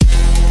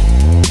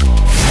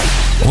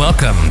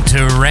Welcome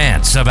to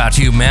Rants About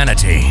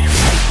Humanity,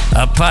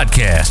 a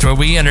podcast where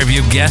we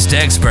interview guest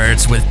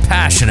experts with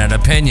passionate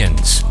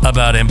opinions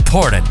about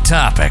important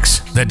topics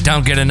that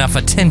don't get enough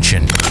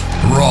attention.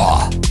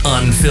 Raw,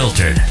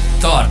 unfiltered,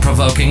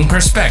 thought-provoking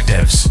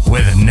perspectives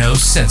with no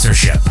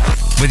censorship.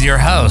 With your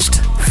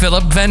host,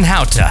 Philip Van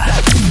Houten.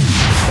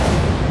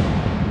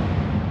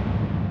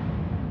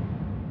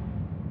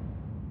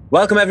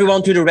 Welcome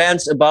everyone to the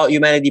Rants About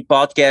Humanity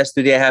podcast.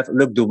 Today I have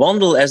Luc de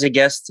Wandel as a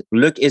guest.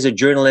 Luc is a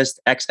journalist,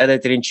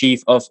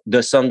 ex-editor-in-chief of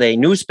the Sunday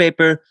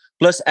newspaper,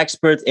 plus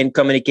expert in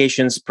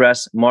communications,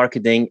 press,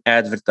 marketing,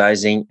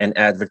 advertising, and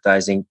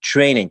advertising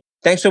training.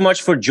 Thanks so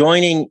much for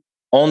joining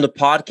on the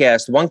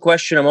podcast. One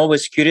question I'm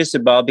always curious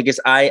about, because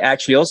I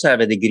actually also have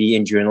a degree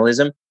in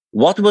journalism.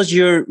 What was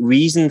your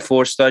reason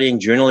for studying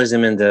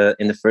journalism in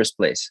the first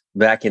place,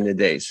 back in the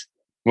days?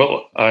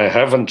 Well, I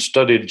haven't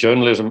studied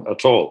journalism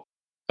at all.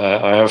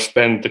 I have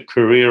spent a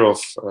career of,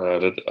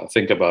 I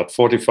think, about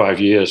 45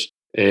 years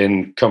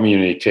in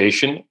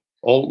communication,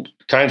 all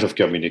kinds of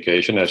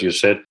communication, as you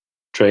said,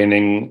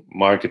 training,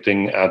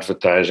 marketing,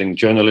 advertising,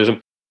 journalism.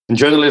 And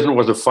journalism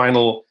was the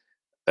final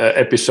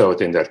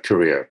episode in that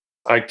career.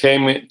 I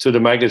came to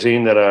the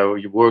magazine that I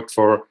worked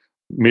for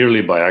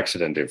merely by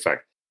accident, in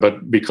fact.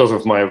 But because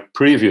of my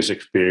previous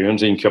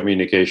experience in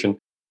communication,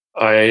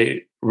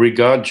 I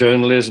regard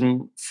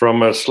journalism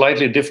from a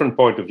slightly different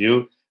point of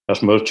view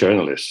as most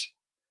journalists.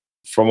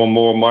 From a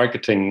more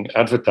marketing,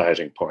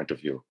 advertising point of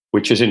view,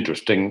 which is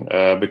interesting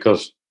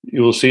because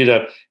you will see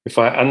that if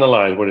I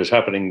analyze what is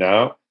happening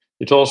now,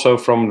 it's also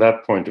from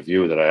that point of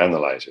view that I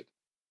analyze it.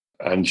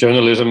 And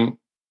journalism,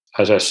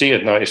 as I see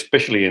it now,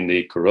 especially in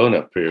the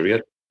Corona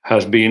period,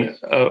 has been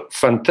a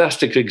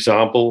fantastic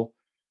example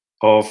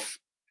of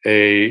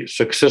a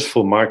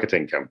successful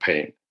marketing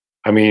campaign.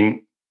 I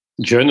mean,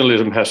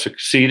 journalism has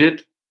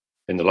succeeded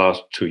in the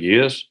last 2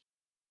 years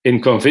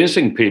in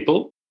convincing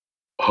people,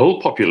 whole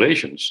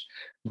populations,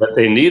 that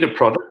they need a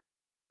product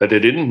that they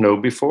didn't know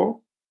before,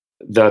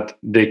 that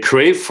they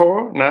crave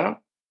for now,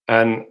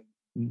 and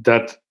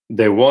that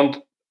they want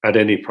at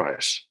any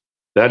price.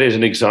 That is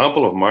an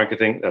example of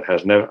marketing that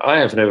I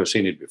have never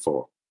seen it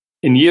before.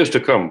 In years to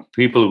come,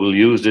 people will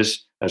use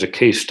this as a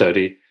case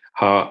study,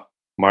 how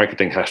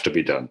marketing has to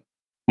be done.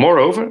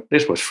 Moreover,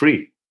 this was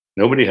free.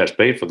 Nobody has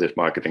paid for this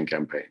marketing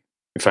campaign.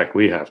 In fact,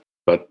 we have,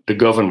 but the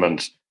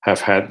governments have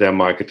had their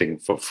marketing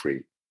for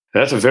free.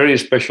 That's a very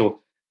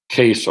special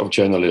case of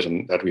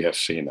journalism that we have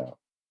seen now.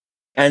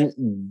 And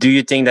do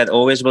you think that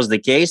always was the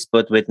case,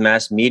 but with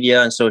mass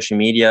media and social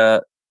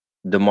media,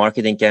 the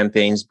marketing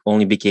campaigns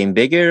only became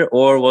bigger?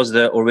 Or was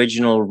the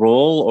original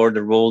role or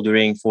the role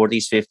during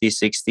 40s,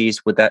 50s,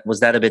 60s, was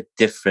that a bit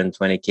different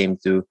when it came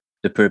to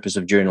the purpose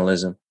of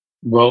journalism?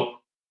 Well,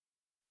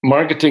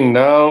 marketing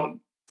now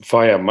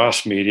via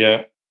mass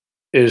media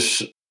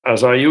is,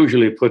 as I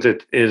usually put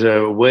it, is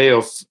a way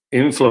of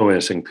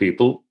influencing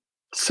people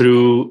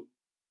through,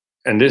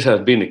 and this has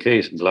been the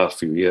case in the last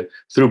few years,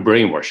 through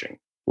brainwashing.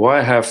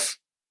 Why have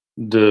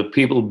the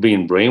people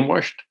been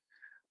brainwashed?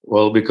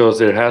 Well, because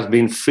there has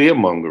been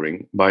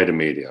fear-mongering by the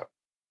media.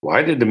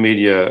 Why did the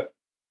media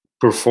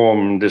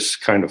perform this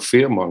kind of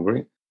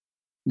fear-mongering?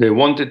 They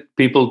wanted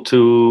people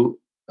to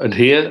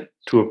adhere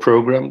to a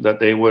program that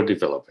they were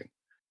developing.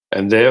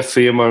 And their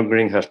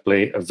fear-mongering has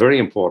played a very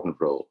important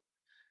role.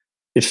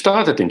 It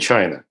started in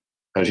China.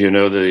 As you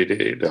know,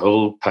 the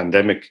whole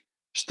pandemic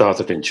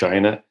started in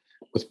China,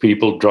 with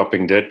people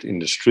dropping dead in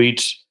the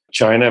streets.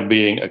 China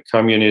being a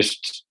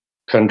communist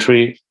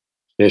country,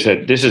 they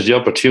said, this is the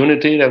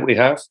opportunity that we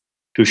have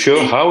to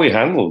show how we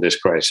handle this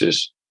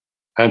crisis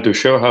and to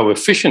show how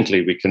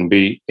efficiently we can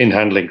be in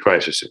handling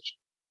crises.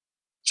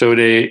 So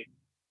they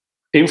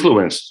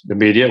influenced the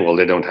media. Well,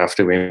 they don't have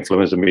to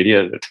influence the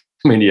media. The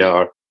media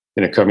are,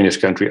 in a communist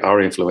country, are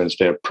influenced,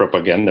 their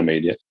propaganda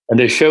media. And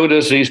they showed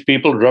us these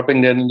people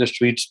dropping dead in the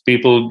streets,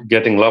 people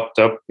getting locked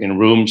up in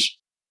rooms,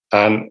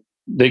 and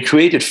they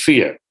created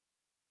fear.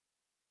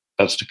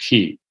 That's the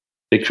key.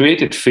 They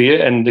created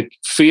fear, and the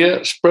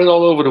fear spread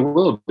all over the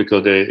world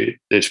because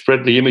they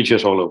spread the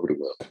images all over the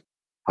world.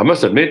 I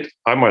must admit,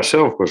 I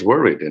myself was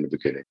worried in the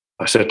beginning.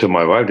 I said to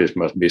my wife, this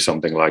must be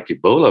something like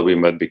Ebola. We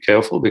must be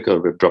careful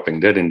because we're dropping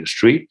dead in the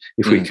street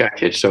if we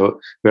catch it. So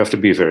we have to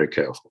be very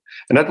careful.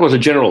 And that was a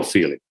general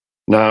feeling.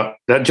 Now,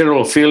 that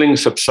general feeling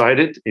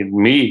subsided, in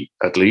me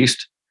at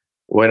least,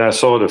 when I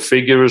saw the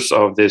figures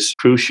of this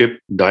cruise ship,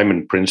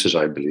 Diamond Princess,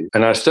 I believe.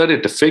 And I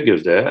studied the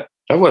figures there.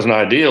 That was an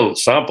ideal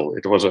sample.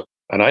 It was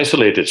an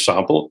isolated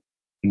sample,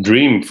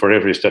 dream for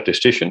every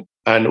statistician.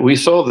 And we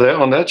saw there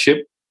on that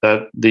ship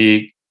that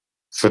the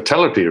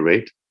fatality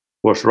rate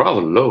was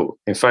rather low.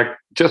 In fact,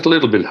 just a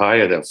little bit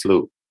higher than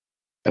flu.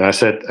 And I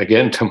said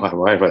again to my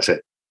wife, I said,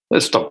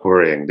 let's stop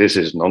worrying. This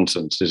is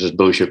nonsense. This is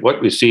bullshit.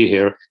 What we see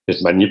here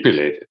is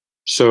manipulated.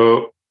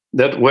 So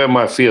that's where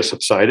my fear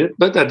subsided,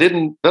 but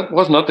that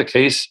was not the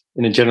case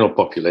in the general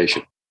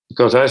population,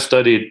 because I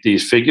studied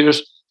these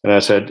figures and I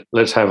said,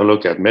 let's have a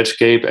look at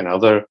Medscape and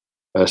other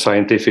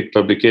scientific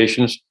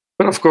publications.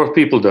 But of course,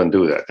 people don't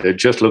do that. They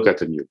just look at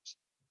the news.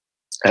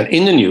 And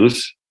in the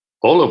news,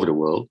 all over the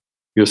world,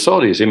 you saw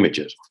these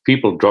images of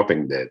people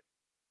dropping dead.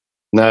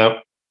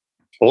 Now,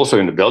 also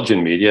in the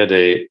Belgian media,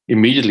 they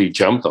immediately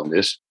jumped on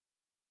this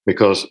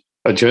because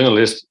a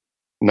journalist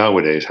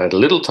nowadays had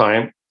little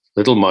time,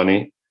 little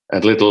money,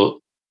 and little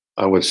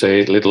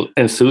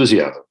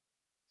enthusiasm,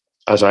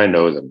 as I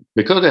know them,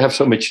 because they have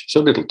so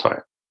little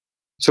time.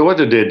 So what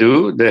did they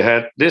do?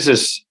 This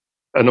is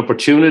an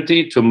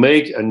opportunity to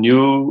make a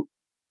new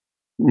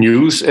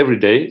news every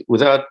day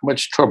without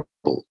much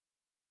trouble.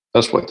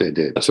 That's what they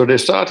did. So they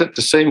started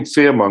the same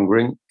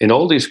fear-mongering in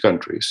all these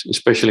countries,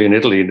 especially in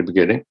Italy in the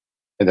beginning,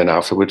 and then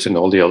afterwards in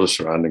all the other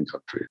surrounding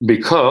countries.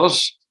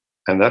 Because,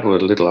 and that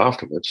was a little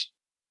afterwards,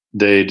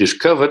 they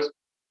discovered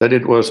that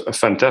it was a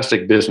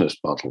fantastic business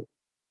model.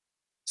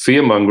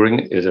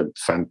 Fear-mongering is a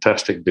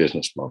fantastic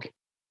business model.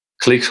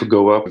 Clicks will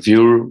go up,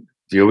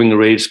 viewing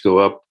rates go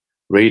up,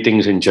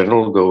 ratings in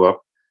general go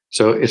up.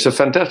 So it's a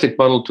fantastic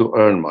model to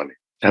earn money.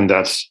 And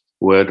that's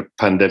where the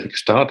pandemic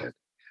started.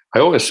 I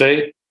always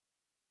say,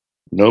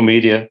 no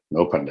media,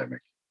 no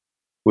pandemic.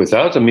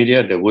 Without the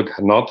media, there would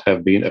not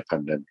have been a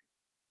pandemic.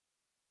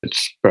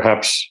 It's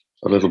perhaps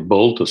a little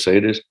bold to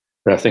say this,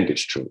 but I think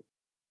it's true.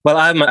 Well,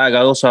 I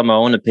also have my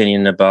own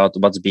opinion about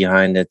what's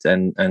behind it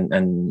and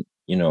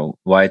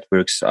why it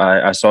works.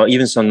 I saw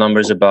even some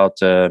numbers about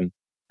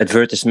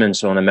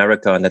advertisements on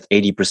America, and that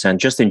 80%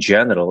 just in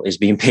general is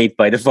being paid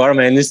by the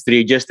pharma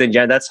industry. Just in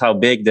general, that's how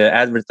big the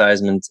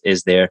advertisement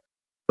is there.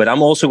 But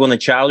I'm also going to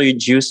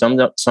challenge you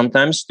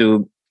sometimes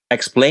to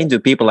explain to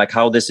people like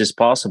how this is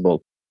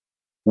possible.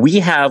 We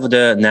have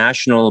the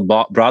national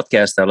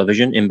broadcast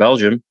television in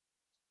Belgium,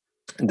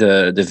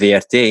 the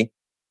VRT.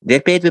 They're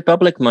paid with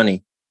public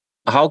money.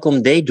 How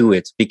come they do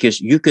it?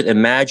 Because you could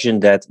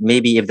imagine that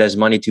maybe if there's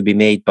money to be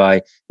made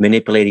by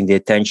manipulating the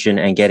attention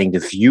and getting the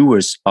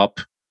viewers up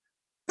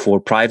for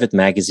private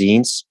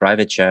magazines,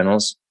 private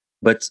channels,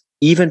 but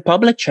even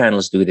public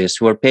channels do this,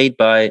 who are paid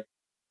by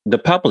the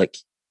public.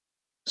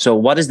 So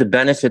what is the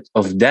benefit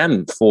of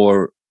them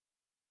for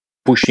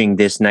pushing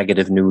this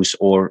negative news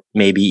or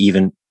maybe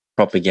even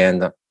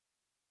propaganda?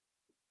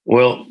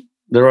 Well,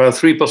 there are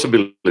three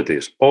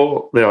possibilities.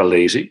 Or they are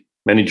lazy.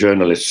 Many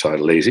journalists are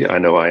lazy. I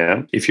know I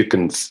am. If you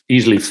can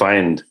easily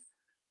find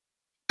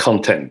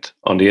content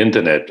on the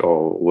internet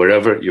or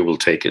wherever, you will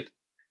take it,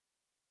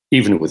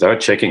 even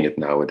without checking it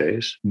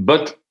nowadays.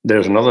 But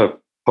there's another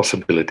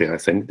possibility, I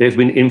think. They've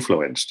been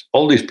influenced.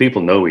 All these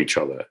people know each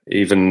other.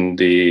 Even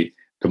the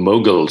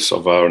moguls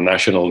of our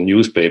national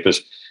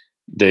newspapers,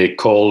 they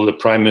call the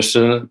prime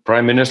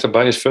minister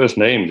by his first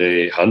name.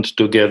 They hunt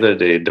together,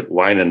 they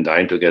wine and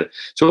dine together.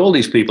 So all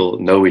these people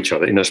know each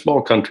other. In a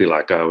small country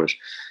like ours,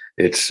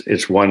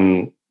 it's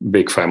one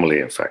big family,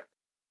 in fact.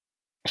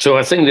 So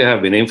I think they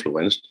have been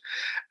influenced.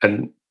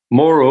 And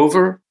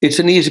moreover, it's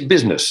an easy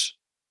business.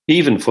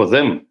 Even for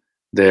them,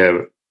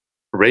 their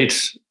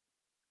rates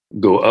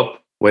go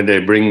up when they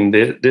bring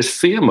this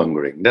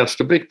fear-mongering. That's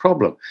the big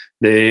problem.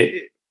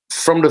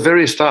 From the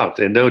very start,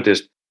 they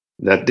noticed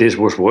that this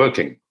was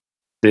working.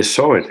 They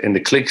saw it in the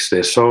clicks.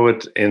 They saw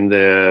it in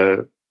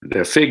their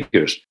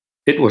figures.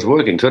 It was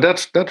working. So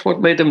that's what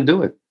made them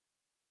do it.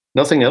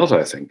 Nothing else,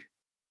 I think.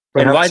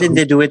 Perhaps. And why did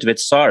they do it with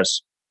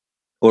SARS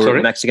or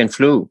Mexican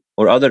flu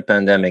or other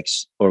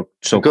pandemics or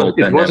so-called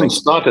pandemics? It wasn't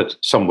started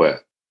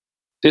somewhere.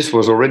 This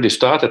was already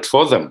started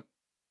for them.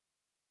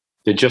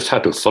 They just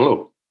had to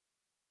follow.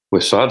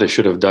 With SARS, they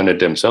should have done it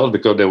themselves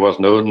because there was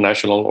no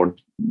national or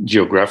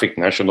geographic,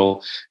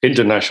 national,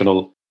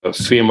 international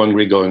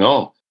fear-mongering going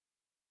on.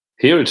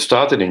 Here it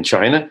started in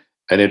China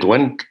and it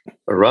went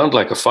around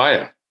like a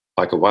fire,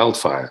 like a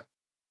wildfire.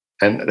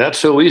 And that's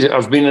so easy.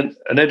 I've been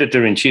an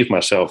editor-in-chief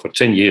myself for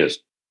 10 years.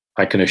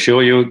 I can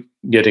assure you,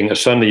 getting a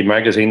Sunday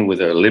magazine with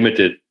a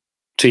limited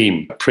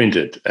team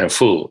printed and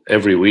full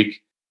every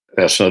week,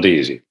 that's not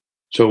easy.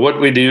 So what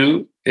we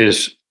do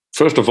is,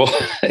 first of all,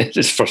 it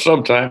is for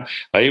some time,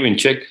 I even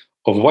check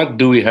of what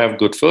do we have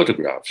good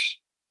photographs?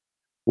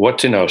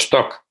 What's in our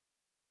stock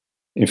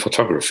in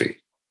photography?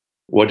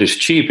 What is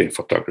cheap in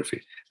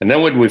photography? And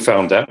then when we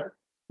found that,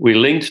 we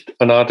linked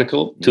an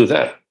article to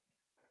that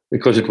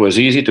because it was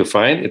easy to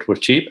find, it was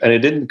cheap, and it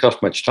didn't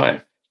cost much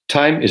time.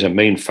 Time is a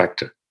main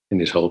factor in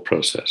this whole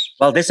process.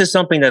 Well, this is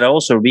something that I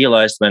also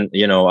realized when,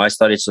 I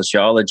studied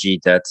sociology,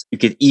 that you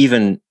could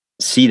even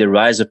see the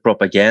rise of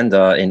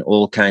propaganda in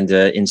all kinds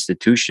of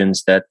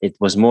institutions, that it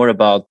was more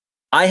about,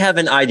 I have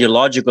an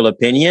ideological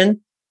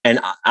opinion and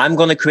I'm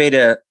going to create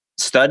a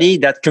study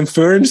that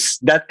confirms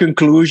that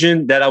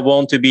conclusion that I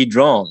want to be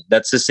drawn.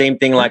 That's the same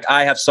thing. Like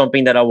I have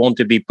something that I want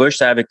to be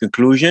pushed. I have a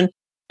conclusion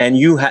and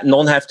you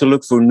don't have to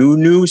look for new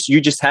news.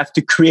 You just have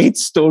to create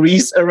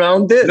stories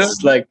around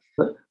this.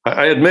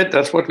 I admit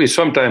that's what we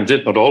sometimes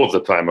did, not all of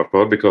the time, of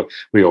course, because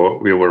we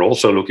were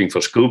also looking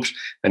for scoops.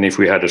 And if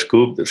we had a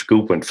scoop, the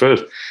scoop went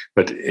first.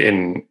 But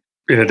in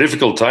a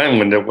difficult time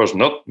when there was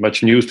not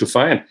much news to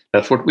find,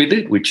 that's what we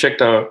did. We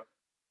checked our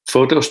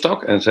photo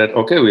stock and said,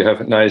 okay, we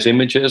have nice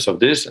images of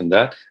this and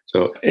that.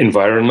 So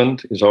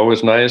environment is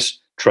always nice.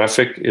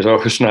 Traffic is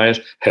always nice.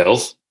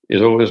 Health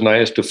is always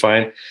nice to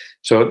find.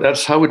 So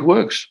that's how it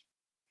works.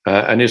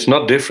 And it's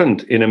not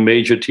different in a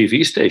major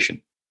TV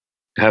station.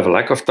 have a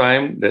lack of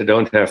time. They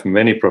don't have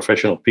many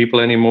professional people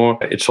anymore.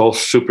 It's all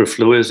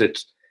superfluous.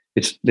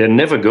 They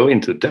never go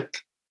into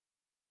depth.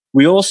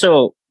 We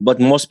also,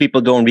 but most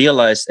people don't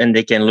realize, and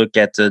they can look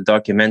at the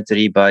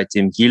documentary by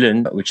Tim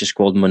Gillen, which is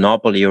called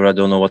Monopoly, or I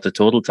don't know what the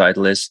total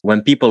title is.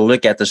 When people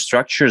look at the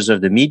structures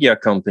of the media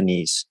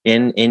companies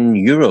in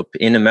Europe,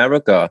 in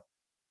America,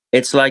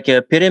 it's like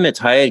a pyramid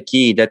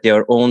hierarchy that they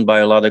are owned by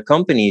a lot of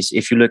companies.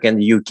 If you look in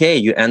the UK,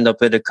 you end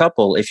up with a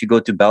couple. If you go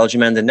to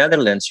Belgium and the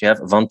Netherlands, you have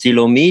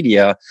Vantilo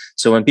Media.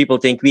 So when people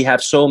think we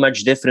have so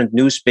much different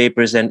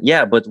newspapers, and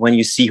yeah, but when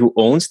you see who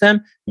owns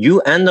them, you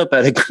end up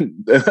at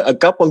a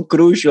couple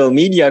crucial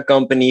media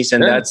companies,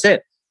 and that's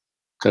it.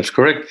 That's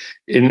correct.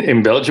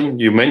 In Belgium,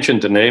 you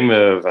mentioned the name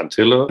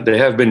Vantilo. They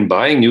have been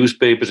buying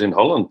newspapers in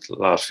Holland the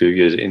last few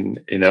years,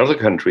 in other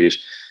countries,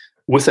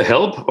 with the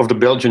help of the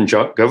Belgian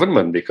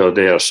government, because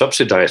they are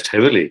subsidized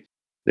heavily.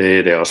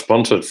 They are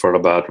sponsored for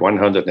about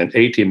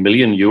 180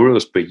 million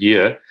euros per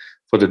year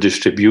for the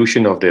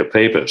distribution of their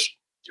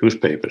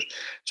newspapers.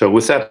 So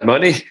with that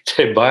money,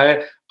 they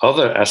buy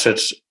other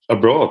assets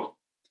abroad.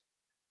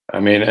 I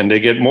mean, and they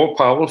get more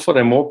powerful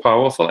and more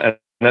powerful. And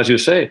as you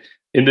say,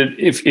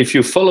 if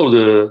you follow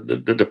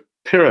the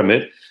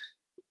pyramid,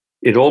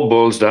 it all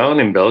boils down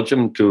in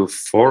Belgium to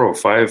 4 or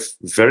 5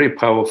 very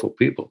powerful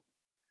people.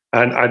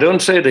 And I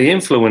don't say they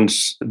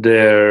influence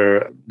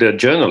their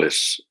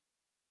journalists.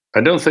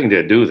 I don't think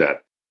they do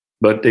that.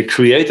 But they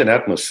create an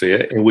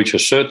atmosphere in which a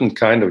certain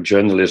kind of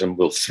journalism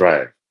will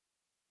thrive.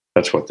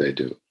 That's what they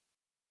do.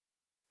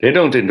 They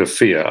don't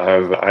interfere.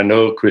 I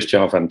know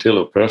Christian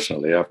Vantilo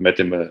personally. I've met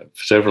him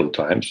several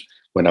times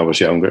when I was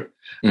younger.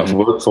 Mm-hmm. I've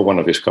worked for one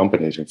of his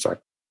companies, in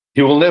fact.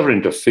 He will never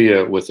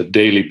interfere with the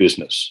daily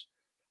business.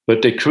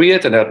 But they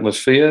create an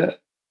atmosphere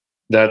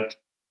that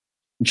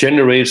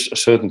generates a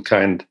certain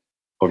kind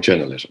of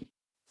journalism.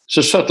 It's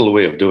a subtle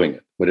way of doing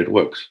it, but it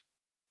works.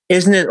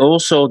 Isn't it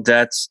also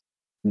that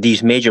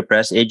these major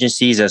press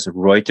agencies, as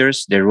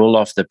Reuters, they roll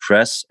off the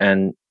press,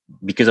 and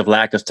because of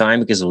lack of time,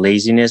 because of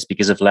laziness,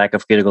 because of lack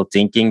of critical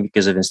thinking,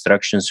 because of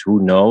instructions,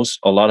 who knows,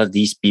 a lot of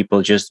these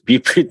people just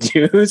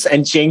reproduce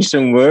and change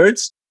some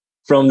words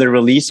from the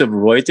release of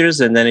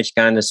Reuters, and then it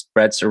kind of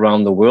spreads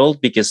around the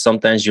world, because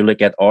sometimes you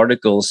look at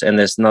articles and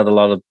there's not a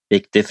lot of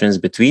big difference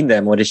between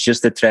them, or it's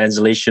just a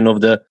translation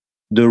of the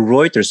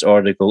Reuters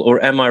article. Or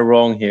am I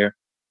wrong here?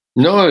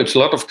 No, it's a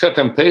lot of cut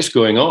and paste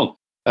going on.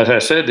 As I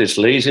said, it's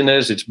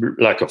laziness, it's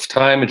lack of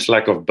time, it's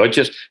lack of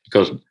budget,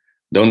 because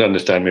don't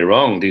understand me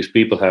wrong, these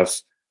people have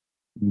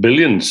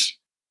billions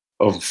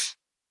of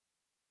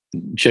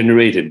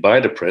generated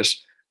by the press,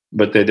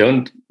 but they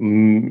don't,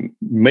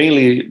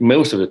 mainly,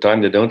 most of the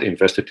time, they don't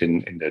invest it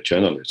in their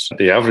journalists.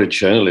 The average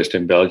journalist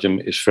in Belgium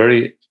is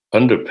very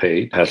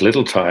underpaid, has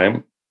little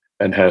time,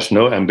 and has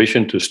no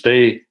ambition to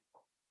stay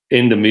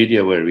in the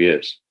media where he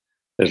is.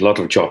 There's a lot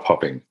of job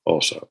hopping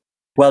also.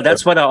 Well,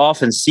 that's what I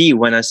often see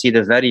when I see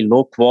the very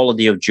low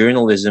quality of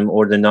journalism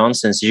or the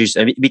nonsense issues.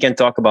 I mean, we can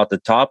talk about the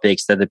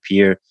topics that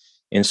appear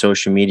in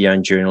social media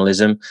and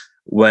journalism.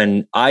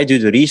 When I do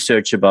the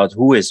research about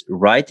who is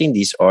writing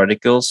these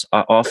articles,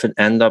 I often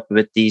end up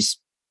with these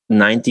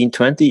 19,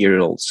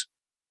 20-year-olds.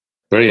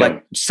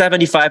 Like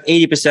 75,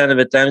 80% of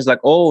the times, like,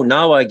 oh,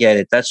 now I get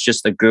it. That's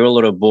just a girl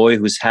or a boy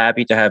who's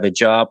happy to have a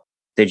job.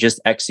 They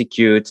just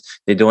execute.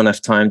 They don't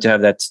have time to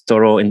have that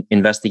thorough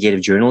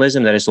investigative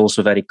journalism that is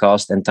also very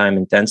cost and time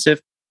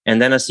intensive.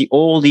 And then I see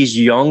all these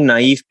young,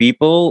 naive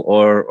people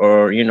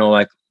or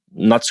like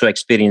not so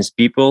experienced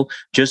people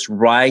just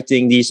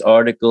writing these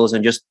articles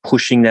and just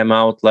pushing them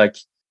out like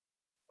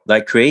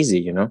crazy,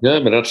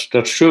 Yeah, but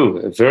that's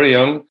true. Very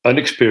young,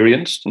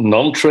 unexperienced,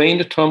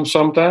 non-trained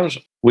sometimes,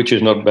 which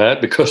is not bad,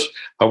 because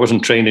I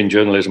wasn't trained in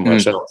journalism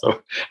myself,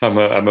 so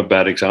I'm a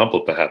bad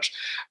example perhaps.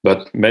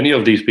 But many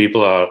of these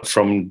people are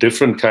from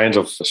different kinds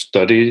of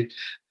study.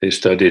 They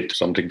studied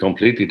something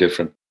completely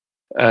different.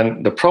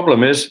 And the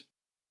problem is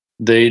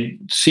they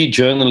see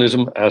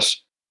journalism as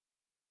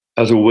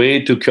a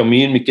way to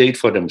communicate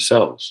for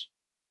themselves,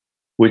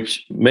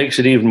 which makes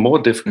it even more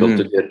difficult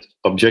to get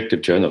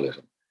objective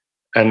journalism.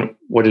 And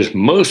what is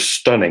most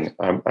stunning,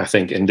 I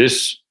think, in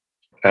this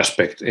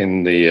aspect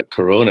in the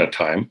Corona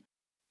time,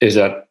 is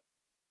that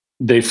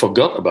they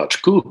forgot about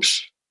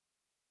scoops.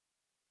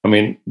 I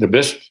mean, the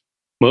best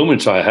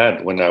moments I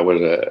had when I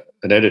was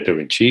an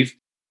editor-in-chief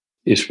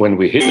is when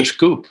we hit a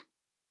scoop.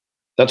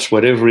 That's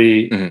what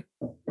every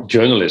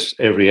journalist,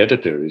 every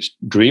editor is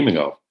dreaming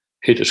of.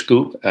 Hit a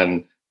scoop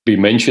and be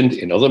mentioned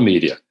in other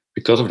media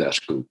because of that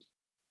scoop.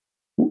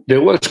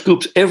 There were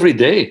scoops every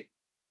day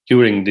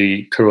during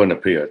the Corona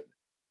period.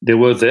 They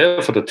were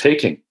there for the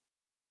taking.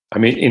 I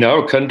mean, in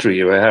our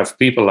country, we have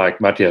people like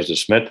Matthias de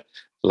Smet,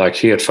 like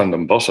Geert van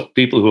den Bossen,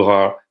 people who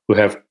are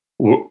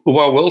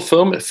well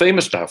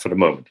famous now for the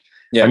moment.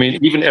 Yeah. I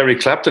mean, even Eric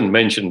Clapton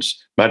mentions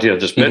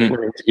Matthias de Smet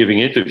when he's giving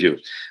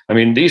interviews. I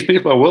mean, these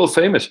people are well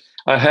famous.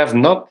 I have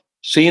not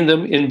seen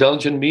them in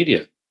Belgian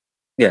media.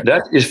 Yeah.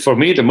 That is, for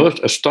me, the most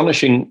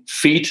astonishing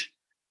feat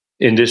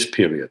in this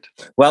period.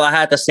 Well, I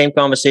had the same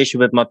conversation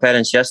with my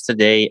parents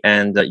yesterday,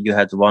 and you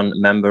had one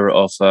member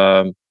of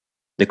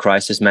the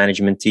crisis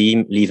management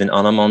team, Lieven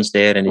Annemans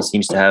there, and he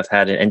seems to have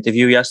had an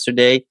interview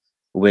yesterday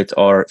with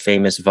our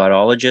famous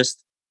virologist.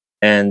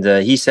 And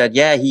he said,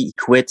 yeah, he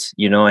quit,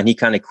 and he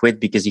kind of quit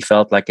because he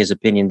felt like his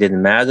opinion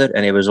didn't matter.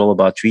 And it was all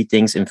about three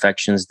things: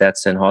 infections,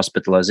 deaths, and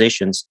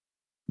hospitalizations.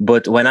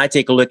 But when I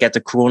take a look at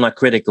the corona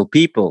critical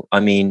people, I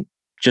mean,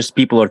 just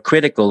people are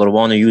critical or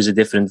want to use a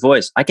different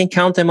voice, I can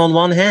count them on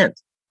one hand.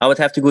 I would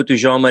have to go to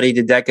Jean-Marie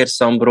de Decker,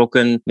 Sam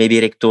Brokken,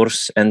 maybe Rick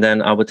Tors, and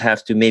then I would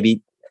have to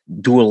maybe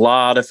do a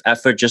lot of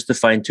effort just to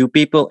find two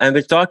people. And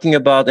we're talking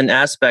about an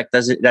aspect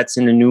that's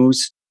in the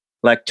news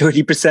like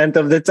 30%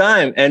 of the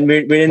time. And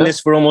we're in this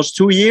for almost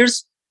 2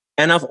 years.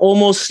 And I've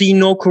almost seen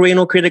no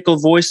corona critical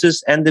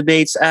voices and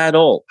debates at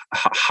all.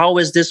 How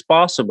is this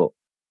possible?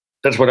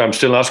 That's what I'm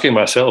still asking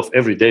myself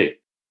every day.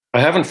 I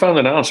haven't found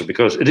an answer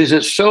because it is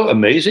so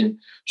amazing,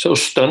 so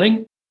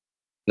stunning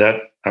that,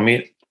 I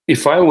mean,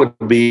 if I would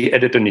be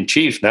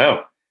editor-in-chief now,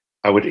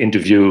 I would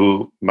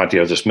interview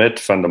Matthias de Smet,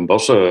 Van den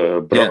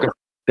Bossche, Brokken. Yeah.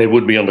 They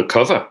would be on the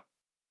cover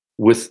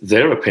with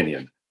their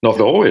opinion. Not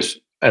always,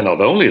 and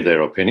not only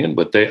their opinion,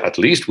 but they at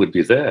least would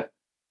be there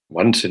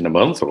once in a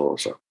month or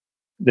so.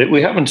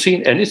 We haven't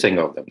seen anything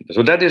of them.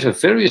 So that is a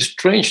very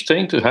strange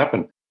thing to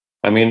happen.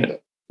 I mean,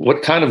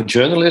 what kind of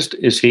journalist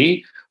is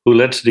he who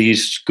lets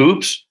these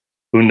scoops,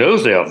 who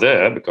knows they are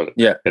there, because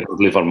they don't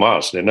live on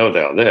Mars, they know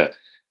they are there.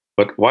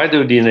 But why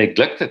do they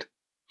neglect it?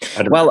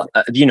 Well,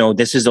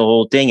 this is the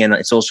whole thing. And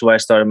it's also why I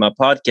started my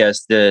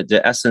podcast. The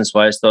essence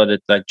why I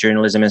started like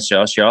journalism and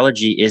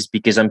sociology is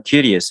because I'm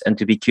curious. And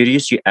to be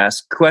curious, you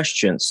ask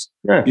questions.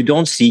 Yeah. You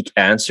don't seek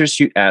answers.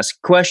 You ask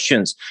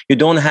questions. You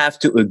don't have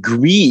to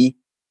agree,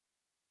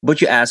 but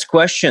you ask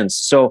questions.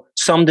 So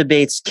some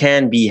debates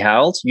can be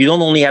held. You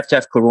don't only have to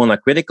have corona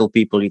critical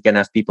people. You can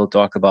have people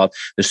talk about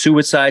the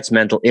suicides,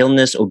 mental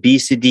illness,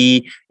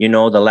 obesity,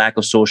 the lack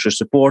of social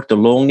support, the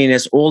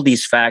loneliness, all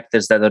these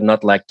factors that are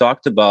not like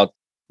talked about.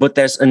 But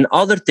there's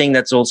another thing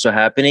that's also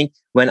happening.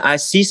 When I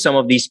see some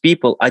of these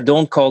people, I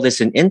don't call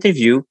this an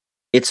interview.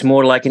 It's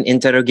more like an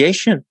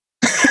interrogation.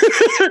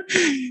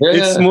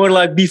 It's more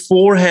like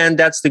beforehand,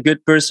 that's the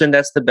good person,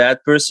 that's the bad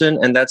person,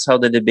 and that's how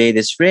the debate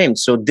is framed.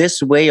 So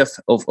this way of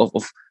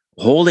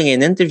holding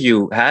an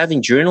interview,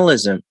 having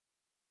journalism,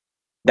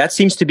 that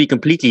seems to be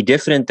completely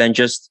different than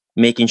just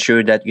making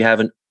sure that you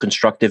have a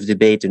constructive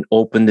debate, an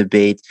open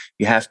debate.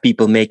 You have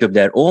people make up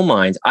their own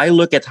mind. I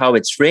look at how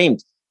it's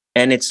framed.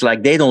 And it's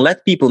like they don't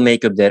let people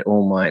make up their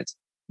own mind.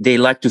 They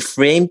like to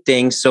frame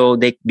things so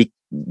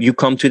you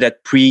come to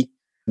that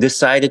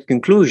pre-decided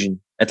conclusion,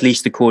 at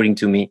least according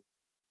to me.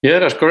 Yeah,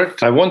 that's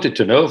correct. I wanted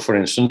to know, for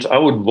instance, I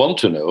would want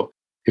to know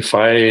if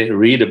I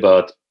read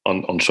about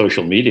on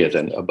social media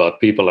then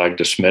about people like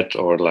de Smet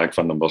or like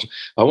Van den Bossche.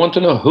 I want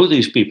to know who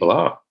these people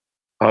are.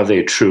 Are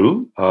they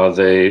true? Are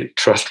they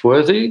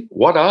trustworthy?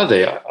 What are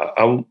they?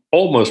 I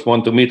almost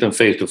want to meet them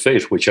face to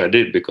face, which I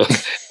did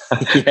because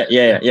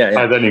yeah.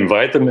 I then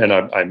invite them and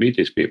I meet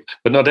these people.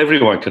 But not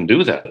everyone can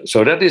do that.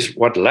 So that is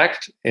what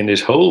lacked in this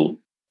whole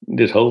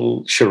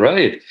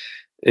charade.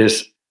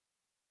 Is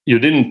you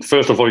didn't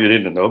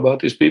know about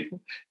these people.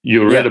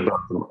 You read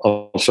about them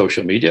on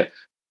social media.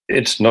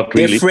 It's not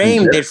really.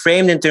 They're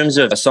framed in terms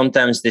of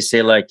sometimes they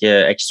say like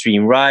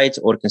extreme right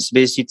or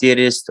conspiracy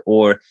theorist,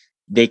 or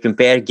they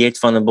compare Geert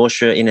Van den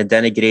Bossche in a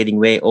denigrating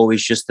way. Oh,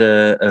 he's just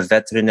a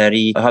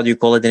veterinary. How do you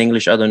call it in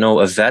English? I don't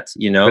know. A vet,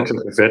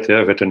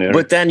 Veterinary.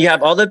 But then you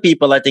have other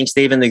people, I think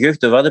Steven de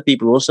Gucht of other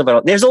people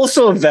also. There's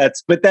also a vet,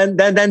 but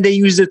then they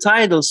use the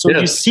title. So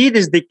you see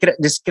this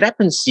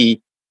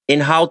discrepancy in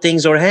how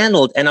things are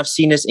handled. And I've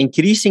seen this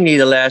increasingly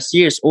the last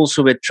years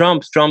also with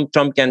Trump.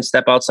 Trump can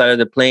step outside of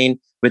the plane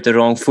with the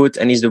wrong foot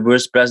and he's the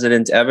worst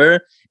president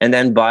ever. And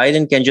then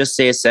Biden can just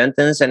say a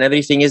sentence and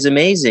everything is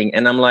amazing.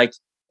 And I'm like,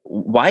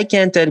 why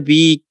can't there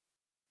be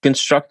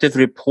constructive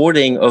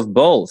reporting of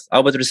both? I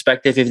would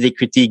respect if they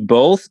critique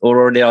both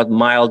or they are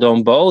mild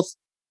on both.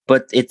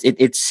 But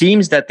it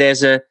seems that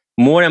there's a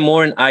more and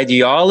more an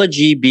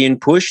ideology being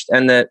pushed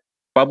and the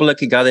public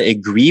got to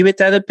agree with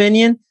that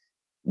opinion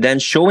than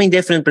showing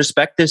different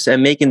perspectives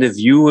and making the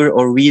viewer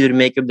or reader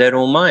make up their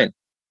own mind.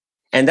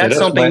 And that's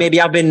something maybe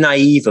I've been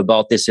naive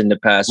about this in the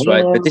past,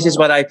 right? But this is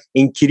what I've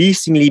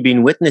increasingly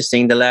been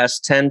witnessing the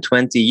last 10,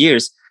 20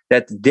 years,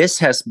 that this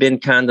has been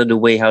kind of the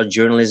way how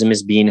journalism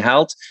is being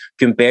held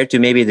compared to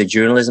maybe the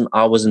journalism.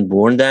 I wasn't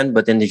born then,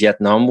 but in the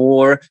Vietnam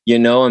War,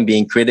 and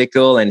being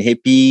critical and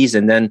hippies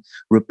and then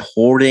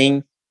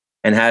reporting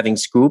and having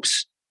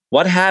scoops.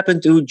 What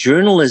happened to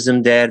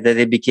journalism there that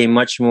it became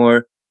much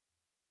more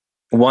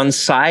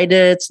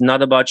one-sided,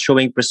 not about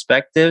showing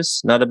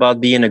perspectives, not about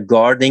being a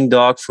guarding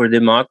dog for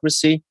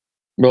democracy?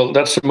 Well,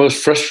 that's the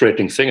most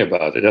frustrating thing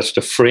about it. That's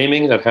the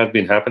framing that has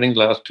been happening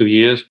the last 2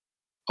 years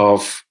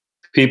of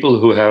people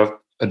who have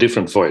a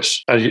different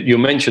voice. As you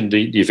mentioned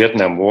the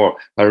Vietnam War.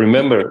 I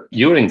remember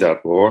during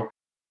that war,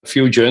 a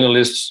few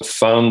journalists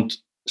found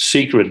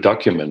secret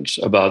documents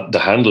about the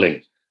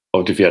handling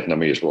of the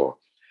Vietnamese War.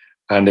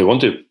 And they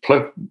wanted,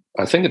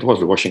 I think it was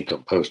the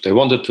Washington Post, they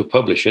wanted to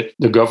publish it.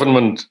 The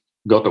government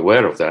got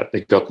aware of that.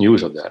 They got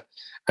news of that.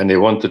 And they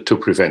wanted to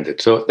prevent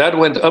it. So that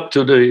went up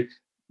to the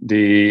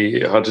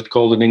how's it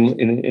called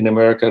in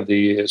America,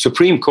 the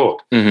Supreme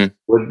Court. Mm-hmm.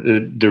 Where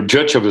the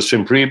judge of the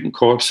Supreme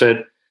Court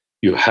said,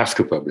 you have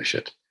to publish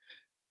it.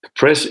 The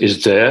press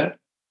is there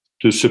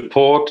to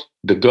support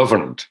the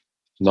governed,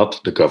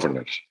 not the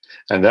governors.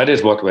 And that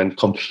is what went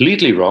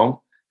completely wrong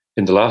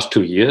in the last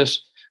 2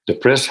 years. The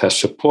press has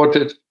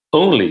supported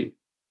only,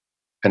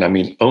 and I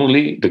mean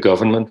only, the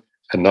government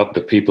and not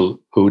the people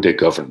who they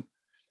govern.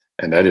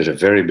 And that is a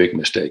very big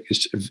mistake.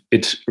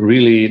 It's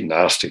really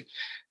nasty,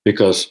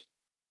 because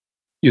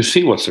you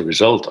see what the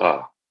results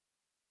are.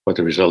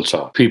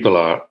 People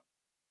are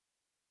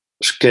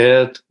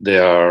scared. They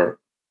are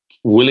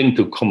willing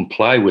to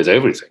comply with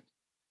everything.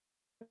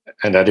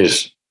 And that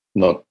is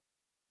not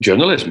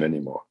journalism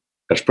anymore.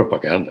 That's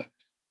propaganda.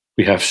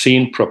 We have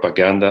seen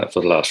propaganda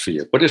for the last few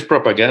years. What is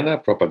propaganda?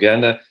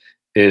 Propaganda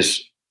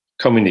is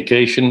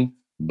communication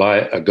by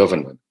a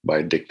government, by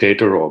a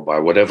dictator or by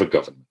whatever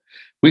government.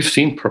 We've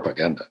seen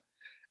propaganda,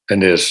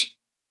 and there's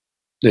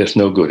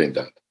no good in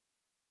that.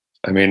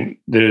 I mean,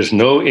 there is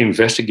no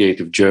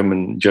investigative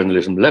German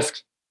journalism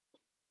left.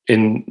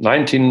 In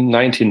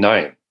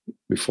 1999,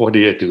 before the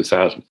year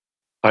 2000,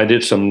 I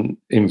did some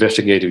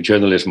investigative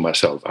journalism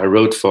myself. I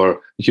wrote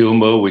for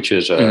Humo, which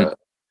is a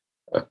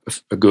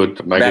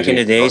good magazine. Back in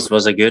the days,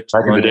 was a good.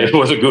 Back in the day, it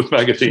was a good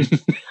magazine.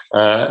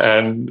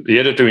 And the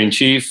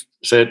editor-in-chief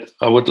said,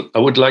 I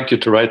would like you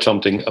to write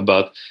something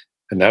about,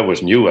 and that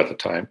was new at the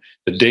time,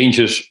 the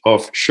dangers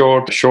of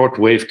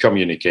short-wave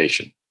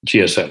communication,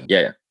 GSM.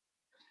 Yeah.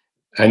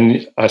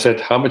 And I said,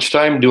 how much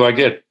time do I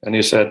get? And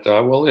he said,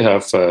 well, you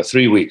have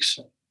 3 weeks.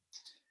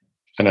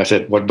 And I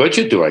said, what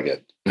budget do I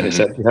get? And he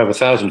said, you have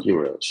 1,000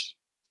 euros.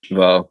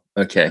 Wow.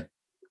 Okay.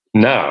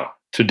 Now,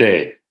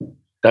 today,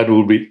 that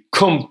would be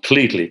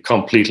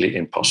completely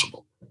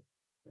impossible.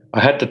 I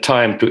had the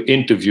time to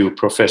interview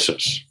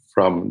professors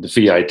from the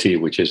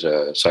VIT, which is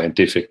a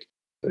scientific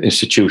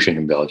institution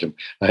in Belgium.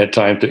 I had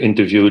time to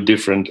interview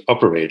different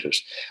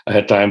operators. I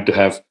had time to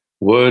have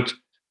word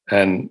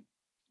and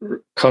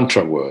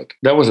contra word.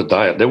 There was a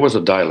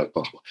dialogue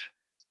possible.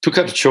 To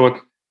cut it short,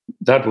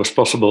 that was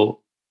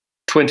possible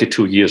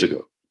 22 years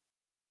ago.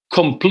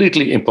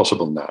 Completely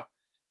impossible now.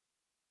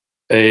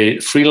 A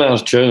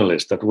freelance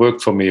journalist that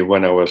worked for me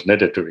when I was an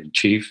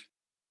editor-in-chief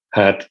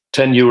had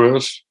 10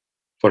 euros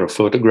for a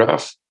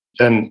photograph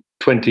and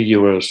 20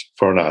 euros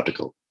for an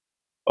article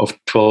of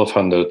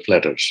 1,200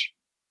 letters.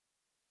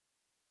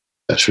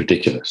 That's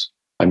ridiculous.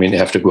 I mean, you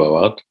have to go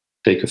out,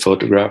 take a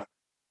photograph,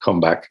 come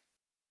back,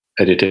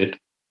 edit it,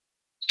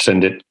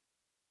 send it,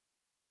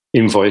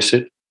 invoice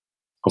it,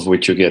 of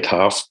which you get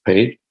half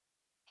paid.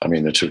 I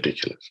mean, it's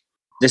ridiculous.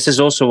 This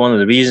is also one of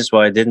the reasons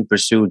why I didn't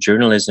pursue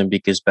journalism,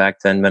 because back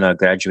then when I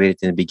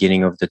graduated in the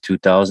beginning of the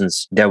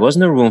 2000s, there was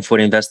no room for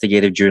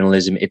investigative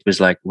journalism. It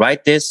was like,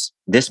 write this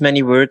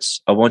many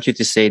words, I want you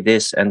to say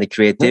this. And the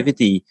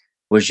creativity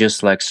was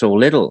just like so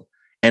little.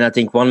 And I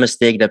think one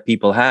mistake that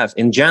people have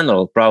in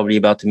general, probably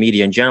about the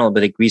media in general,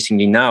 but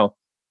increasingly now,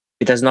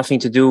 it has nothing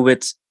to do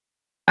with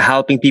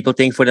helping people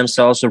think for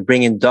themselves or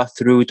bringing the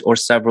truth or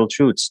several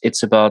truths.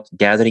 It's about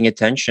gathering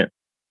attention.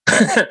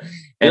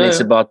 And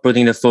it's about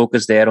putting the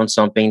focus there on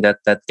something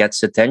that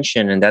gets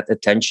attention, and that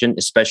attention,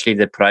 especially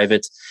the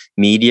private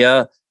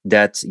media,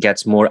 that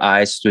gets more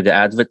eyes to the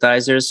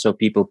advertisers. So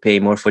people pay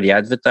more for the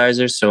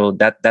advertisers. So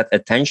that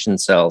attention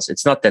sells.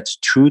 It's not that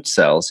truth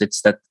sells,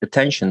 it's that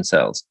attention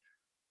sells.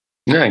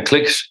 Yeah, and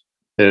clicks.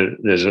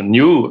 There's a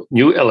new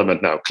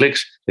element now.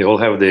 Clicks, they all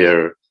have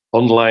their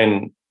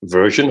online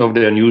version of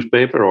their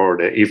newspaper, or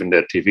even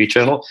their TV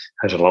channel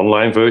has an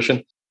online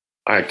version.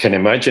 I can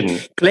imagine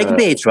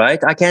clickbait,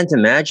 right? I can't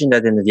imagine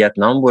that in the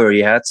Vietnam War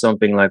you had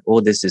something like, oh,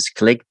 this is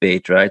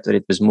clickbait, right? Or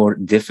it was more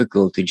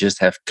difficult to just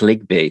have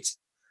clickbait.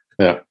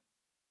 Yeah.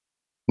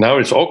 Now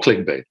it's all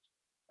clickbait.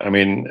 I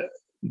mean,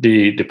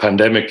 the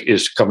pandemic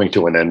is coming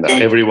to an end now.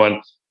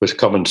 Everyone with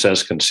common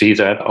sense can see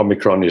that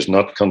Omicron is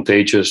not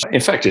contagious.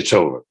 In fact, it's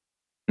over.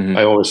 Mm-hmm.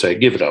 I always say,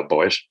 give it up,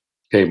 boys.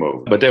 Game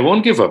over. But they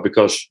won't give up,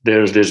 because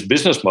there's this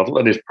business model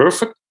that is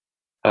perfect.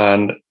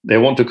 And they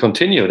want to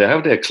continue. They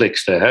have their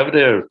clicks. They have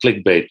their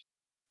clickbait.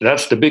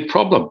 That's the big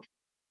problem.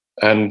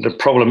 And the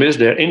problem is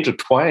they're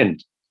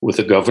intertwined with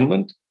the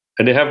government,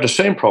 and they have the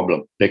same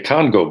problem. They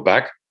can't go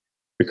back,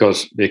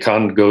 because they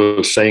can't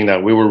go saying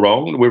that we were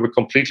wrong. We were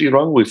completely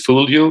wrong. We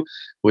fooled you.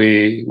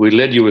 We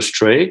led you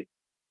astray.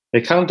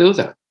 They can't do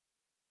that.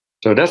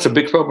 So that's a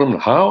big problem.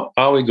 How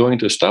are we going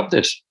to stop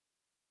this?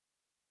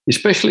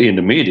 Especially in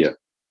the media.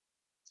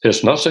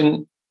 There's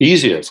nothing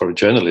easier for a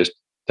journalist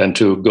than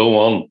to go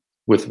on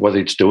with what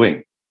it's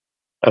doing.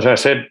 As I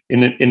said,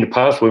 in the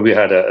past, when we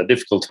had a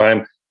difficult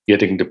time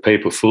getting the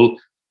paper full,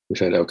 we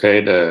said,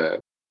 okay,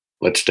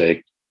 let's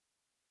take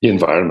the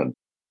environment.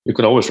 You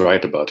can always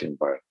write about the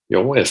environment. You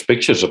always have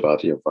pictures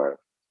about the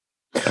environment.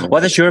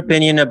 What is your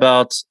opinion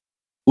about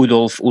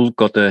Udolf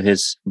Ulfkotte,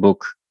 his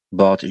book,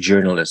 Bought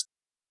Journalist?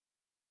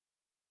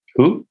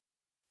 Who?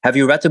 Have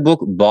you read the book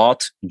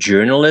Bought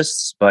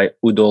Journalists by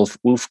Udolf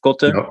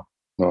Ulfkotte?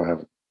 No, I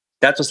haven't.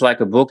 that was like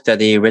a book that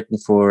he written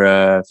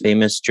for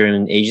famous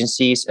German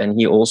agencies. And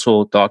he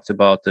also talked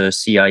about the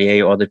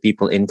CIA, other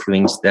people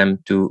influenced them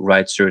to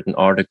write certain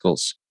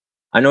articles.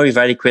 I know you're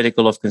very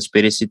critical of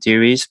conspiracy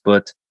theories,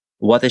 but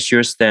what is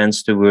your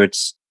stance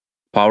towards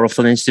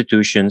powerful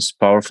institutions,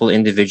 powerful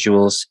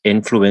individuals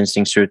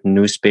influencing certain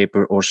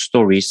newspaper or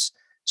stories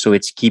so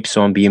it keeps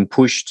on being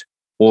pushed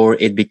or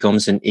it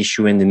becomes an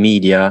issue in the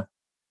media?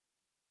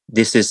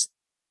 This is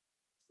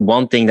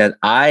one thing that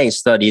I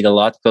studied a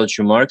lot,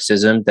 culture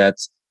Marxism, that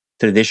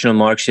traditional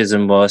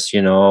Marxism was,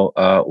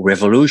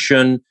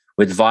 revolution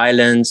with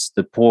violence,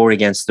 the poor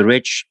against the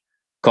rich.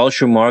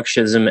 Culture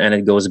Marxism, and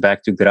it goes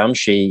back to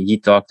Gramsci, he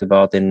talked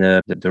about in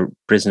the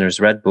Prisoner's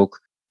Red Book,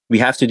 we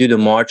have to do the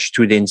march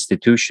through the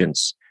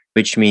institutions,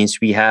 which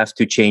means we have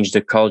to change the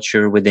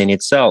culture within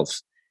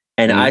itself.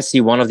 And I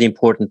see one of the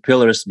important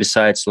pillars,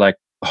 besides like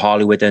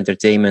Hollywood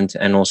entertainment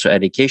and also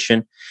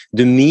education,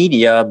 the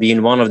media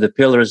being one of the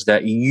pillars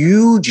that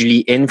hugely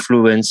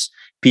influence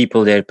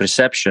people, their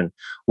perception.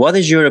 What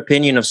is your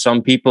opinion of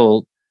some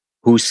people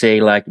who say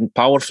like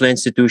powerful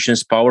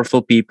institutions,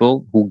 powerful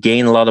people who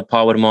gain a lot of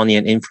power, money,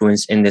 and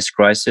influence in this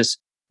crisis,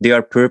 they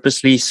are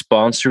purposely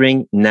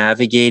sponsoring,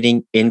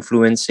 navigating,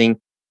 influencing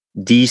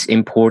these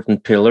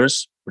important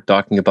pillars? We're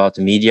talking about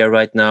the media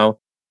right now,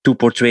 to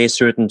portray a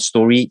certain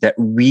story that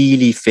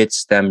really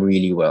fits them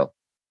really well.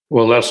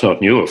 Well, that's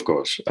not new, of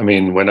course. I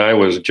mean, when I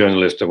was a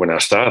journalist, when I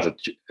started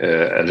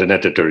as an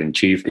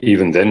editor-in-chief,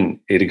 even then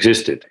it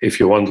existed. If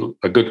you want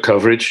a good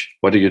coverage,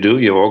 what do?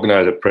 You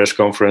organize a press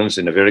conference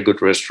in a very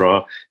good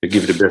restaurant, you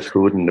give the best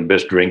food and the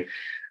best drink.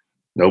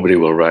 Nobody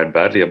will write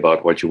badly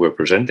about what you were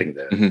presenting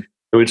there. Mm-hmm.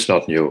 So it's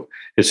not new.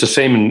 It's the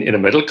same in a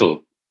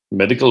medical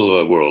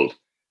world.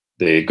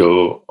 They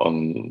go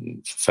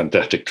on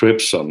fantastic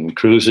trips, on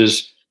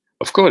cruises.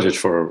 Of course, it's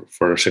for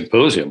a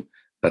symposium.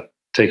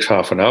 Takes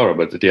half an hour,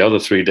 but the other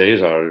 3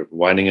 days are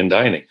wining and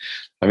dining.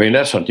 I mean,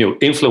 that's not new.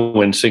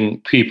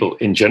 Influencing people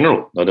in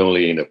general, not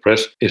only in the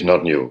press, is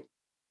not new.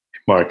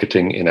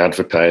 Marketing, in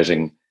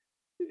advertising,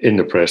 in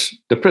the press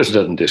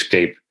doesn't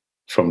escape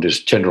from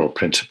this general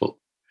principle.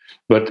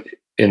 But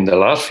in the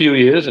last few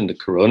years, in the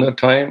Corona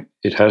time,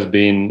 it has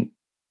been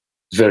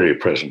very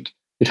present.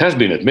 It has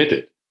been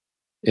admitted.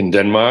 In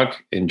Denmark,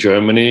 in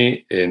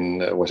Germany,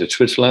 was it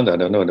Switzerland? I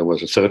don't know. There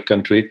was a third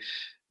country.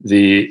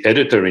 The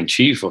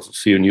editor-in-chief of a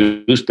few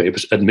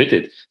newspapers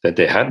admitted that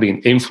they had been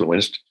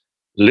influenced,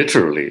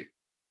 literally,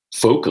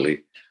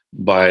 vocally,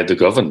 by the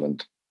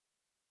government.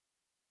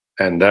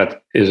 And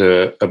that is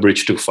a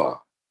bridge too far.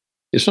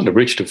 It's not a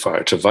bridge too far,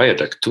 it's a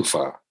viaduct too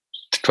far.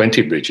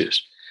 20 bridges.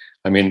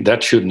 I mean,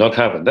 that should not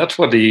happen. That's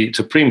what the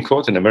Supreme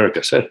Court in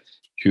America said.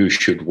 You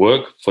should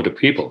work for the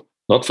people,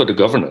 not for the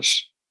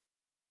governors.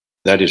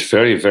 That is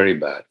very, very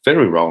bad,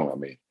 very wrong, I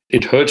mean.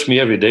 It hurts me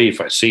every day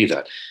if I see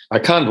that. I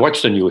can't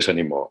watch the news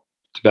anymore.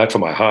 It's bad for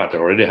my heart. I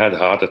already had a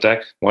heart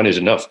attack. One is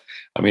enough.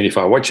 I mean, if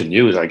I watch the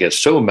news, I get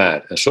so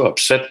mad and so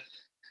upset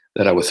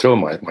that I would throw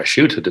my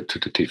shoe to the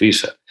TV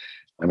set.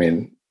 I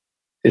mean,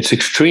 it's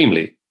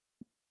extremely,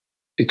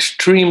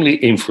 extremely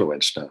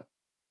influenced now.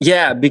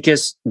 Yeah,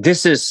 because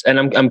this is, and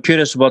I'm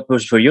curious what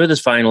was for you the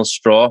final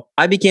straw.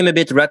 I became a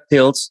bit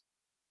red-pilled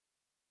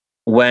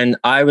when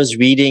I was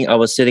reading. I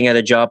was sitting at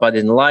a job I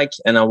didn't like,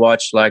 and I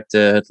watched like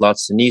the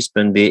laatste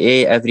nieuwspunt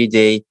BE every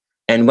day.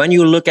 And when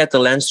you look at the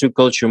lens through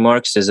culture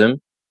Marxism,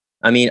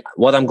 I mean,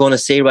 what I'm going to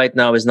say right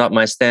now is not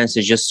my stance.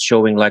 It's just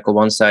showing like a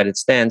one-sided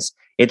stance.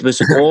 It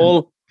was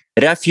all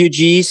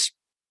refugees.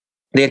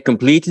 They're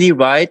completely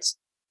right.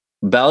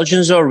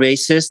 Belgians are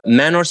racist.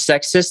 Men are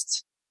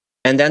sexist.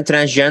 And then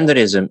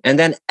transgenderism. And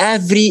then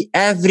every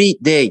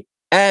day,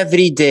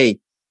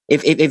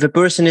 if a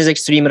person is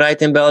extreme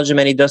right in Belgium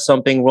and he does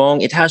something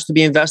wrong, it has to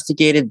be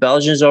investigated.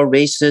 Belgians are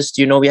racist.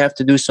 We have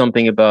to do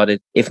something about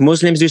it. If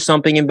Muslims do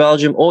something in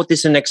Belgium, it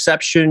is an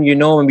exception,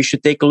 and we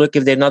should take a look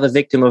if they're not a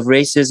victim of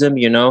racism,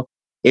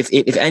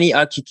 If any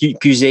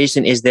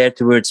accusation is there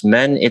towards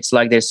men, it's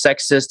like they're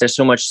sexist. There's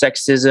so much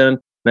sexism,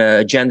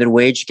 gender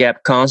wage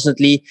gap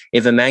constantly.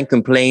 If a man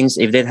complains,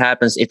 if that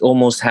happens, it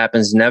almost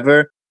happens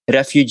never.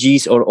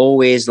 Refugees are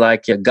always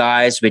like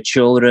guys with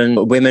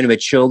children, women with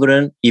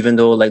children, even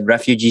though like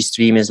refugee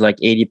stream is like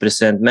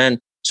 80% men.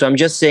 So I'm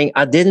just saying,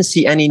 I didn't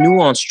see any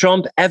nuance.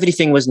 Trump,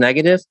 everything was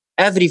negative,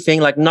 everything,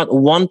 like not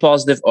one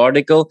positive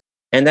article.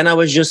 And then I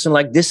was just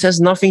like, this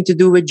has nothing to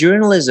do with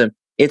journalism.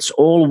 It's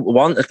all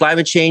one.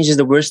 Climate change is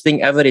the worst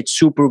thing ever. It's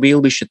super real.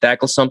 We should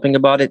tackle something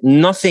about it.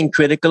 Nothing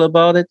critical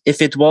about it.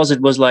 If it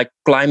was like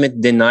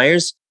climate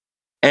deniers.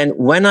 And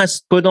when I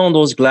put on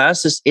those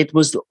glasses, it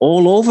was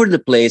all over the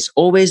place,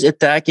 always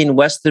attacking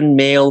Western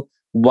male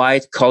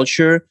white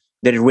culture.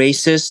 They're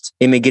racist,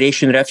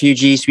 immigration,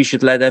 refugees. We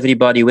should let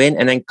everybody win.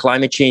 And then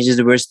climate change is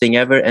the worst thing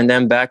ever. And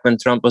then back when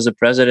Trump was the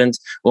president,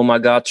 oh my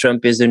God,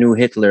 Trump is the new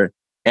Hitler.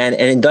 And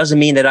it doesn't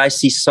mean that I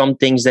see some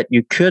things that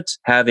you could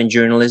have in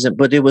journalism,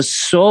 but it was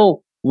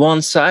so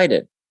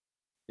one-sided.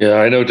 Yeah,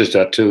 I noticed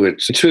that too.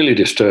 It's really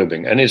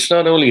disturbing. And it's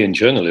not only in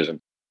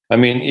journalism. I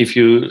mean, if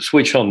you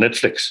switch on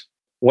Netflix,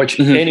 watch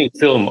any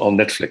film on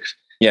Netflix.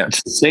 Yeah.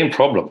 It's the same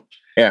problem.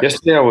 Yeah.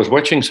 Yesterday, I was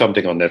watching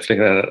something on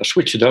Netflix and I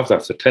switched it off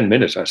after 10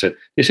 minutes. I said,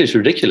 this is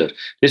ridiculous.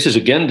 This is,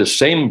 again, the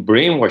same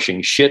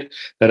brainwashing shit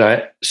that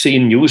I see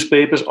in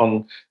newspapers,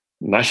 on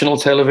national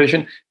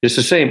television. It's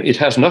the same. It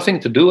has nothing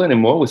to do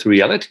anymore with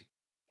reality.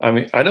 I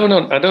mean, I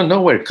don't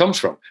know where it comes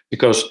from,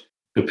 because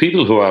the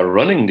people who are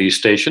running these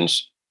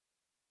stations,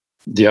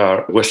 they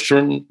are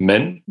Western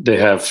men. They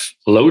have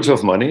loads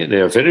of money.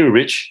 They are very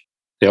rich.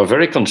 They are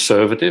very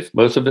conservative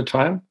most of the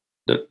time.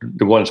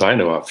 The ones I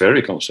know are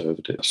very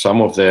conservative.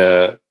 Some of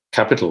their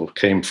capital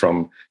came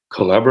from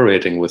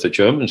collaborating with the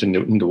Germans in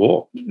the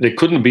war. They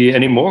couldn't be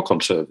any more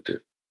conservative.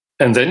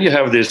 And then you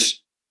have this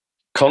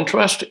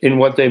contrast in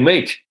what they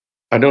make.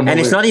 I don't know. And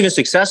it's not even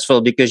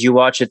successful, because you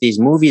watch these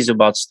movies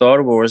about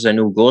Star Wars and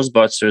new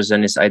Ghostbusters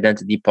and its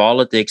identity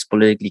politics,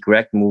 politically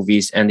correct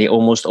movies, and they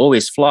almost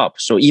always flop.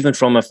 So even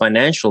from a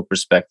financial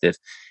perspective,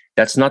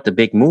 that's not the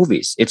big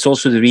movies. It's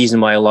also the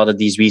reason why a lot of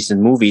these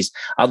recent movies,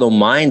 I don't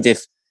mind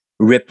if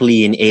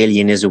Ripley in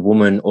Alien is a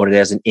woman or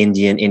there's an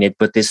Indian in it,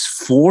 but this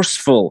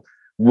forceful,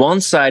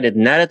 one-sided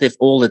narrative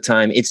all the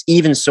time, it's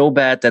even so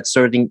bad that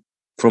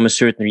from a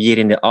certain year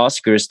in the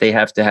Oscars, they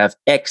have to have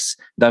X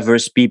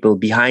diverse people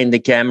behind the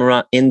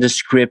camera, in the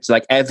script,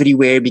 like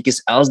everywhere,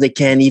 because else they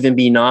can't even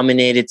be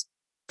nominated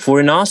for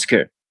an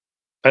Oscar.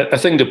 I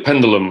think the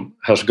pendulum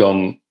has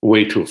gone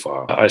way too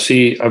far.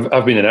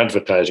 I've been in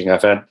advertising.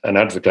 I've had an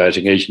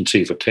advertising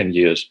agency for 10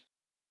 years.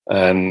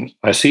 And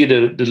I see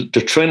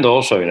the trend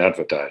also in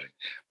advertising.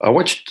 I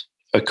watched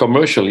a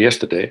commercial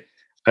yesterday,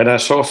 and I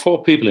saw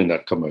 4 people in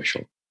that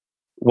commercial.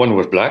 One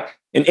was black.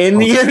 An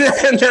Indian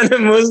and then a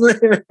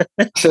Muslim.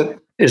 I said,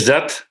 is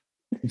that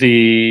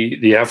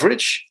the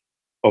average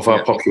of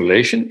our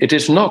population? It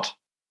is not.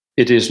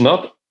 It is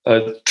not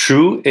a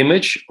true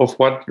image of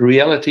what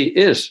reality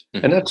is.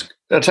 Mm-hmm. And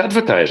that's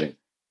advertising.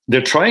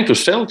 They're trying to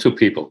sell to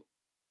people.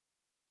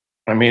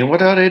 I mean,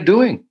 what are they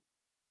doing?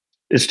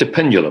 It's the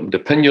pendulum. The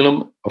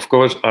pendulum, of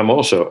course, I'm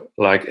also,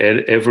 like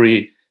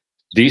every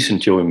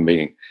decent human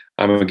being,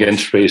 I'm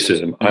against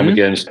racism. Mm-hmm. I'm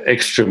against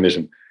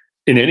extremism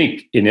in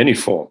any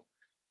form.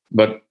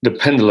 But the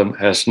pendulum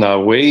has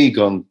now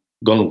gone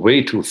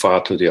way too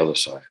far to the other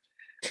side.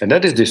 And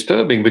that is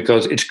disturbing,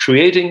 because it's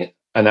creating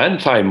an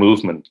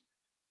anti-movement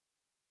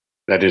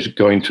that is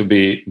going to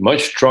be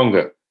much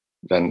stronger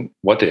than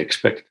what they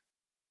expect.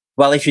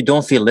 Well, if you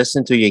don't feel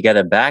listened to, you get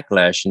a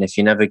backlash. And if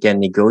you never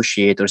can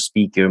negotiate or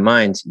speak your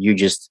mind, you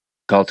just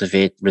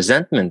cultivate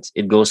resentment.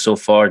 It goes so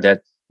far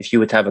that if you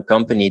would have a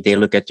company, they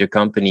look at your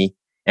company,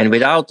 and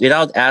without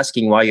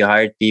asking why you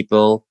hired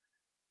people,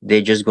 they're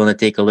just going to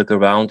take a look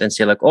around and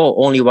say like, oh,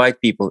 only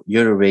white people.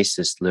 You're a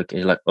racist. Look,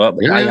 you're like, oh,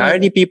 I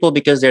hired the people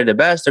because they're the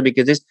best, or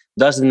because this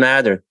doesn't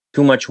matter.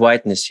 Too much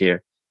whiteness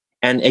here.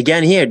 And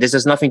again, here, this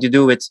has nothing to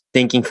do with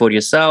thinking for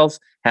yourself,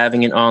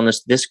 having an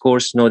honest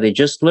discourse. No, they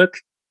just look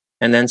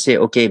and then say,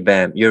 okay,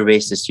 bam, you're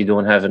racist. You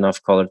don't have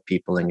enough colored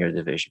people in your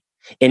division.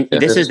 And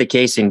this is the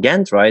case in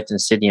Ghent, right? In a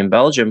city in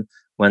Belgium,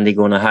 when they're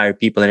going to hire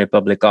people in a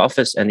public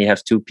office and they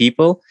have 2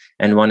 people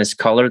and one is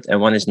colored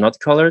and one is not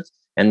colored,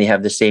 and they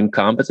have the same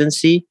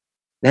competency,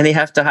 then they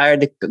have to hire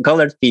the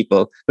colored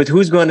people. But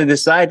who's going to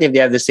decide if they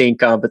have the same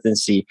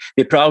competency?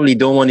 They probably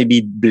don't want to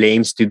be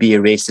blamed to be a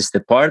racist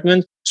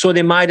department. So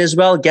they might as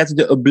well get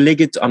the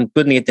obligatory, I'm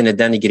putting it in a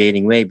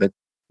denigrating way, but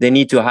they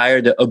need to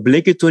hire the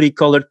obligatory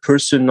colored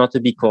person not to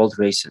be called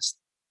racist.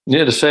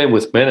 Yeah, the same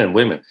with men and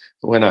women.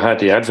 When I had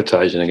the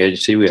advertising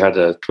agency, we had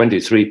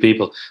 23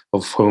 people,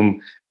 of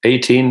whom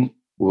 18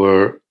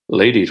 were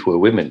ladies, were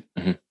women.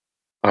 Mm-hmm.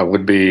 I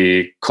would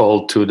be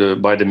called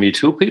by the Me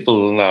Too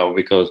people now,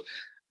 because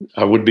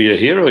I would be a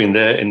hero in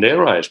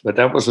their eyes. But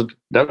that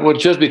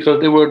was just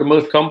because they were the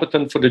most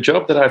competent for the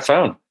job that I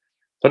found,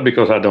 not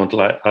because I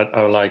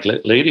like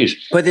ladies.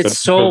 But it's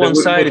so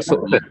one-sided.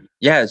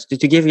 Yes,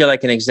 to give you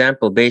like an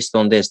example based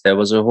on this, there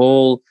was a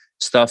whole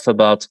stuff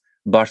about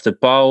Bart de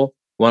Pauw,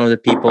 one of the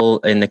people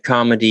in the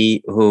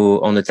comedy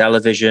who on the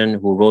television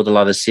who wrote a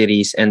lot of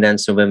series, and then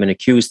some women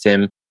accused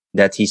him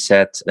that he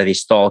said that he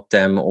stalked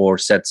them or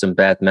said some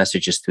bad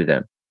messages to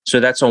them. So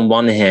that's on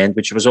one hand,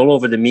 which was all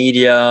over the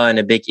media and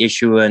a big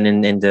issue and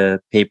in the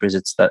papers,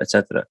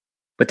 etc.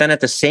 But then at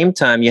the same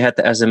time, you had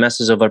the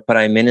SMSs of our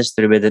prime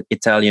minister with an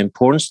Italian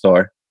porn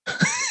star.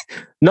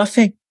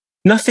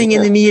 Nothing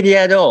in the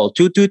media at all.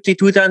 Two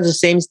times the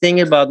same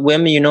thing about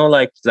women,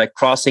 like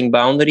crossing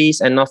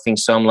boundaries, and nothing.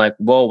 So I'm like,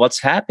 whoa,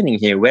 what's happening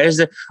here? Where's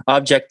the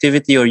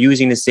objectivity or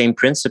using the same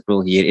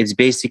principle here? It's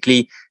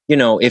basically,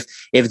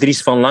 if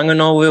Dries van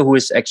Langenhove, who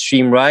is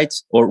extreme right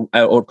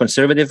or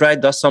conservative right,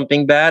 does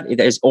something bad,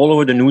 it is all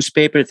over the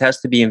newspaper. It has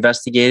to be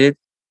investigated.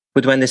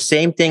 But when the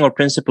same thing or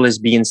principle is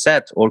being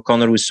said, or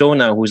Conor Rousseau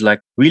now, who's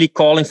like really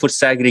calling for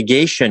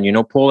segregation,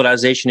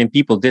 polarization in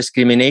people,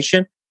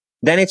 discrimination,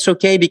 then it's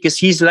okay because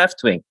he's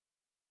left-wing.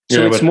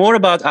 So it's more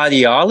about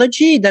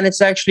ideology than it's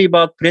actually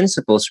about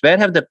principles. Where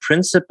have the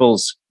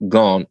principles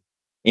gone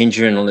in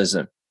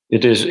journalism?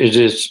 It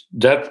is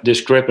that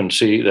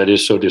discrepancy that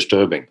is so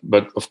disturbing.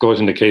 But of course,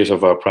 in the case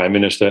of our prime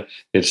minister,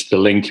 it's the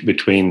link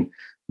between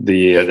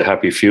the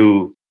happy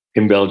few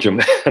in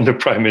Belgium and the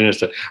prime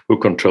minister who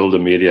control the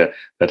media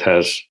that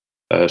has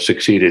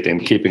succeeded in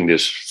keeping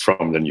this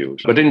from the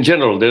news. But in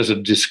general, there's a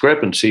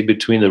discrepancy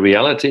between the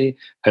reality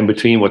and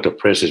between what the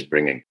press is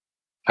bringing.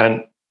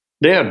 And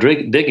they are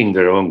digging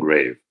their own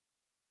grave.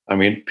 I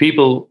mean,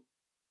 people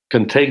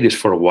can take this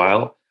for a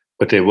while,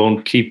 but they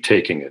won't keep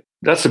taking it.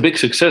 That's the big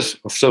success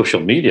of social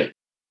media.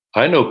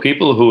 I know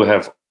people who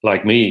have,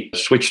 like me,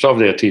 switched off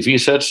their TV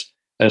sets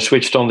and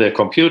switched on their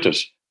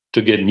computers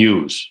to get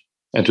news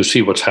and to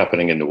see what's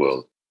happening in the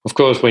world. Of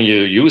course, when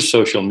you use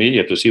social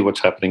media to see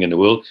what's happening in the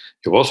world,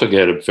 you also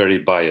get a very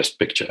biased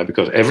picture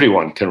because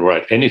everyone can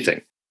write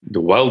anything.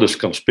 The wildest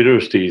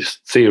conspiracy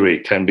theory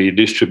can be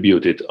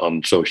distributed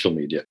on social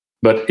media.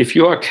 But if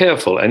you are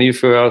careful and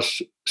if you are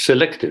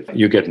selective,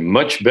 you get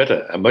much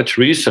better and much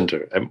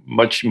recenter and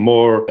much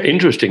more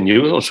interesting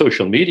news on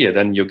social media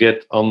than you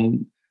get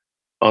on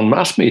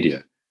mass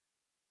media,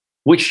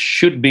 which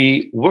should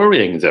be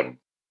worrying them.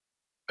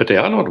 But they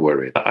are not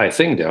worried. I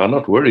think they are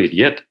not worried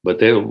yet, but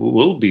they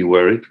will be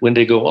worried when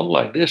they go on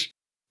like this.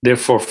 They're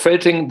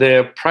forfeiting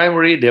their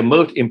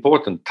most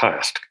important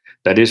task,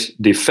 that is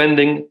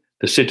defending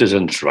the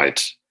citizens'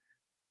 rights.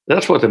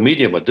 That's what the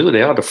media would do.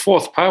 They are the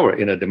fourth power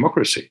in a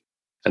democracy.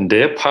 And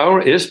their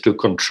power is to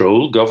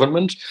control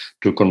governments,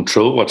 to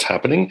control what's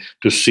happening,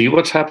 to see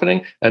what's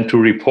happening, and to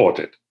report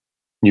it.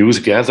 News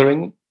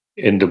gathering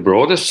in the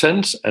broadest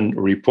sense and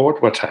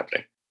report what's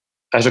happening.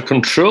 As a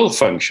control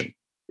function,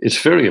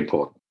 it's very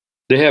important.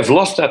 They have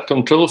lost that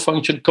control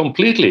function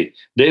completely.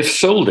 They've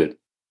sold it.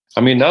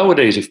 I mean,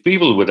 nowadays, if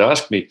people would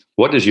ask me,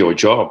 what is your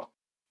job?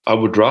 I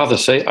would rather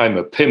say I'm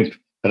a pimp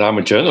and I'm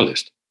a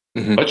journalist.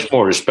 Mm-hmm. Much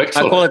more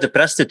respectful. I call it a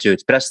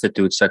prostitute.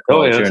 Prostitutes, I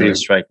call it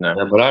journalists right now.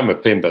 Yeah, but I'm a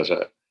pimp as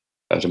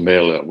a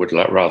male. I would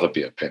rather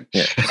be a pimp.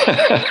 Yeah.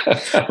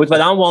 But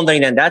what I'm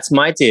wondering, and that's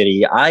my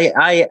theory,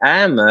 I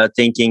am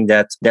thinking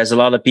that there's a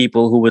lot of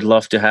people who would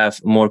love to have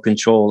more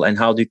control. And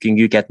how can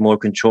you get more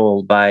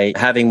control? By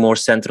having more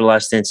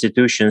centralized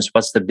institutions.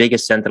 What's the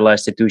biggest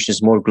centralized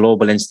institutions? More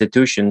global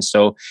institutions.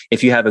 So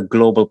if you have a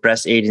global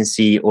press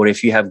agency or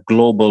if you have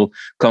global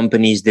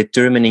companies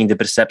determining the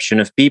perception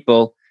of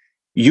people,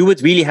 you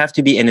would really have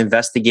to be an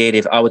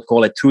investigative, I would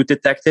call it truth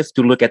detective,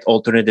 to look at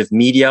alternative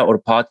media or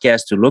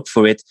podcasts to look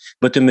for it.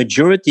 But the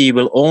majority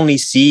will only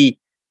see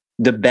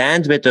the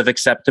bandwidth of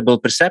acceptable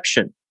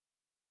perception.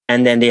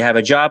 And then they have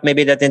a job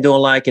maybe that they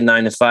don't like, a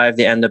 9 to 5,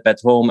 they end up at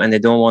home and they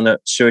don't want to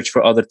search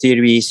for other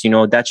theories.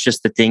 That's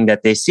just the thing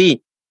that they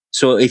see.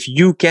 So if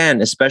you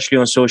can, especially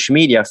on social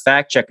media,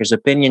 fact checkers,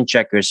 opinion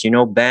checkers,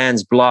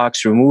 bans,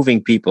 blocks,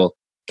 removing people,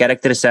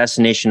 character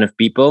assassination of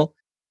people,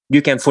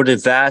 you can, for the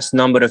vast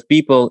number of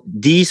people,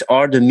 these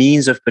are the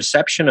means of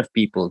perception of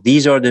people.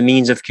 These are the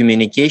means of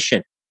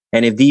communication.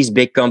 And if these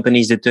big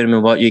companies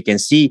determine what you can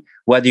see,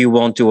 whether you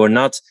want to or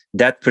not,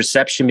 that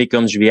perception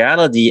becomes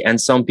reality. And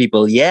some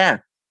people,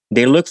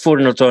 they look for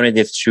an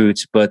alternative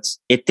truth, but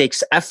it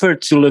takes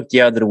effort to look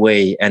the other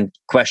way and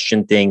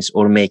question things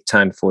or make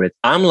time for it.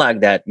 I'm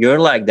like that. You're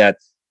like that.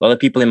 A lot of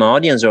people in my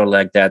audience are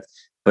like that.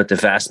 But the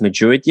vast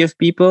majority of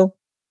people?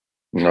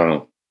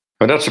 No.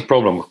 But that's a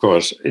problem, of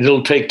course.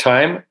 It'll take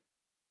time.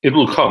 It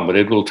will come, but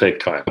it will take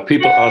time.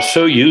 People are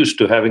so used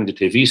to having the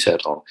TV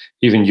set on,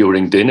 even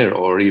during dinner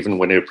or even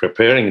when they're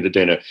preparing the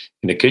dinner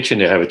in the kitchen,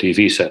 they have a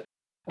TV set.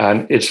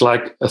 And it's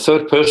like a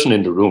third person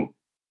in the room.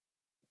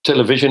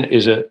 Television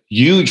is a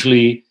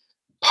hugely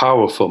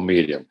powerful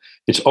medium.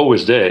 It's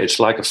always there. It's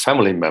like a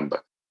family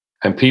member.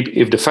 And people,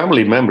 if the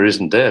family member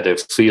isn't there, they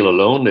feel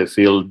alone. They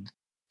feel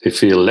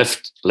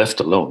left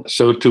alone.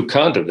 So to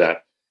counter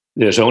that,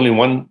 there's only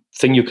one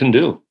thing you can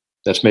do.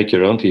 Let's make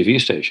your own TV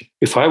station.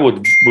 If I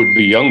would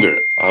be younger,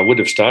 I would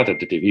have started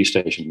the TV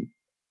station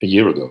a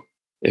year ago.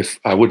 If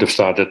I would have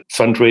started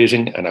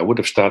fundraising and I would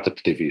have started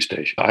the TV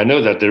station. I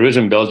know that there is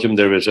in Belgium,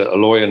 there is a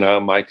lawyer now,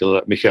 Michael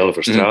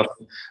Verstraeten,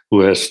 who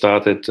has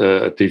started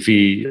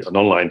an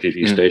online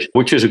TV station,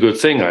 which is a good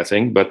thing, I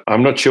think. But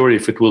I'm not sure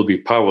if it will be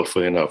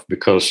powerful enough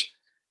because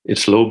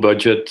it's low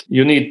budget.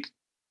 You need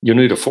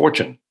a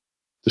fortune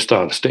to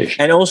start a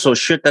station. And also,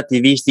 should that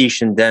TV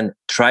station then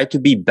try to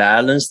be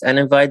balanced and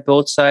invite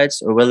both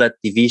sides, or will that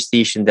TV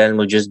station then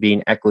will just be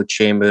an echo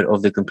chamber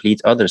of the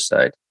complete other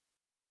side?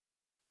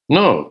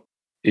 No,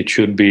 it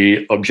should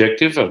be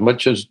objective, as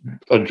much as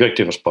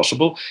objective as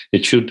possible.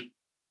 It should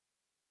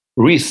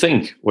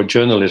rethink what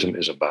journalism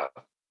is about.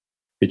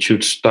 It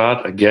should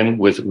start again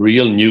with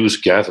real news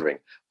gathering,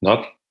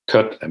 not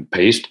cut and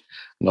paste,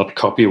 not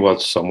copy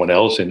what someone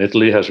else in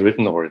Italy has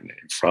written or in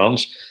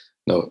France.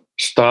 No,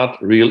 start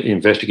real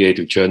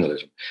investigative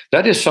journalism.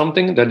 That is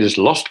something that is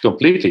lost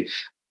completely.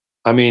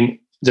 I mean,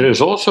 there is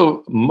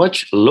also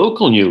much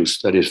local news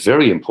that is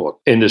very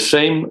important. In the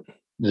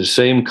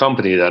same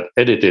company that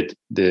edited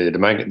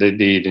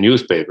the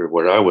newspaper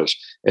where I was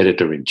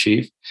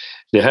editor-in-chief,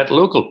 they had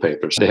local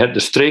papers. They had the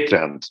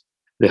Streekrand,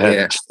 they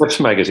had Steps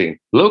magazine,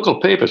 local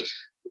papers,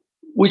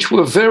 which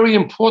were very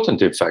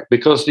important, in fact,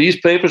 because these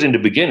papers in the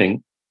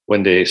beginning,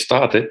 when they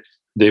started,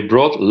 they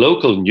brought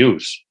local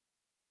news.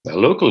 Now,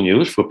 local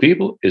news for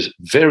people is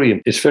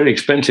very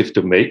expensive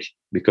to make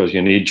because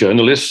you need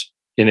journalists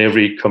in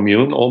every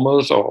commune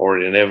almost, or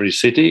in every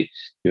city.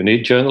 You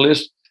need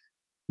journalists.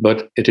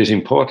 but it is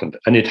important,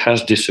 and it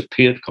has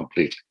disappeared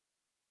completely.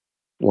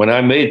 When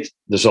I made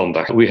the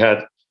Zondag, we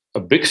had a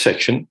big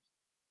section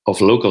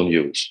of local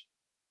news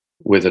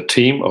with a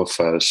team of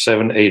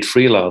 7, 8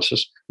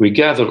 freelancers. We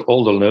gathered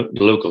all the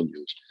local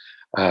news.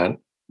 And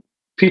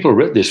people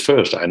read this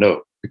first, I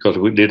know, because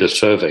we did a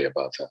survey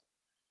about that.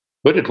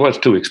 But it was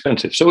too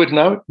expensive. So it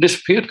now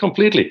disappeared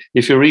completely.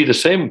 If you read the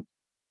same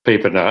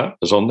paper now,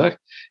 the Zondag,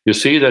 you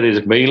see that it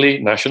is mainly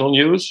national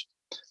news,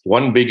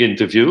 one big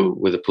interview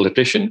with a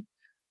politician,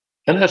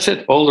 and that's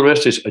it. All the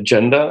rest is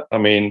agenda. I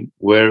mean,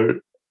 where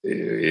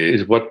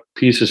is what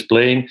piece is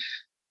playing?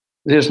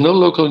 There's no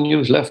local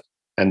news left.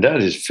 And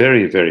that is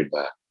very, very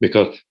bad,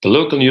 because the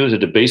local news is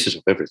the basis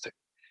of everything.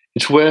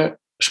 It's where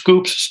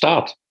scoops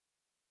start.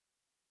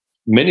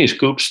 Many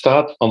scoops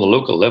start on the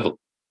local level.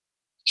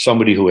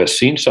 Somebody who has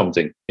seen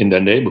something in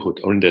their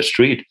neighborhood or in their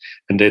street,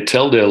 and they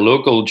tell their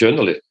local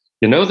journalist,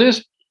 you know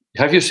this?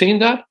 Have you seen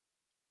that?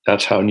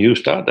 That's how news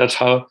start. That's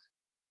how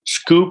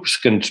scoops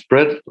can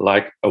spread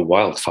like a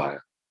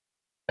wildfire.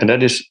 And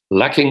that is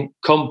lacking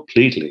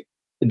completely.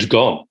 It's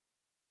gone.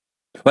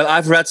 Well,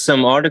 I've read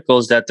some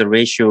articles that the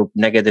ratio of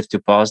negative to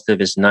positive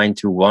is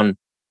 9-1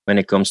 when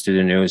it comes to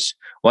the news.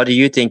 What do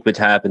you think would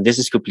happen? This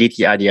is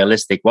completely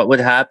idealistic. What would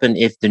happen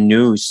if the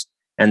news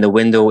and the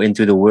window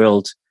into the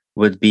world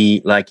would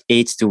be like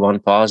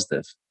 8-1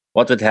 positive?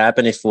 What would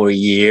happen if for a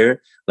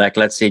year, like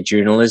let's say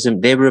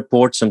journalism, they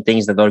report some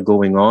things that are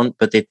going on,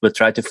 but they would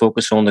try to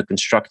focus on the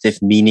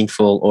constructive,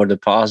 meaningful, or the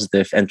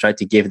positive and try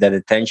to give that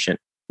attention?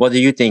 What do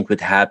you think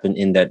would happen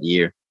in that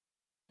year?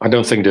 I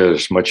don't think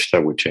there's much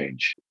that would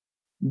change.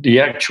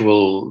 The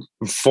actual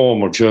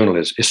form of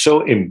journalism is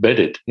so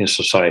embedded in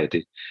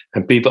society,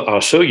 and people are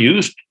so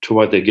used to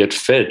what they get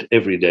fed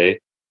every day,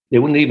 they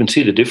wouldn't even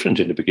see the difference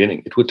in the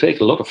beginning. It would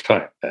take a lot of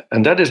time.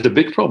 And that is the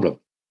big problem.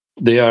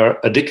 They are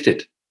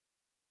addicted.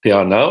 They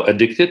are now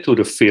addicted to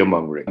the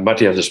fear-mongering.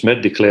 Matthias de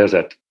Smet declares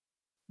that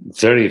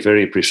very,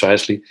 very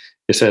precisely.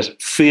 He says,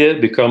 fear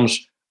becomes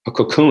a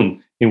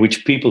cocoon in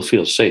which people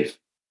feel safe.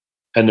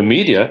 And the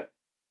media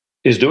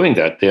is doing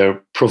that. They're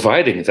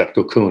providing that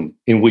cocoon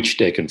in which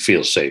they can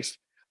feel safe,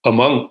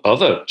 among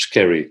other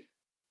scary,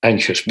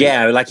 anxious people.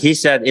 Yeah, like he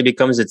said, it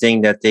becomes a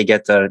thing that they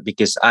get there,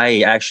 because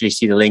I actually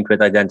see the link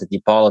with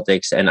identity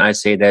politics, and I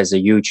say there's a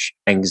huge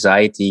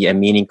anxiety and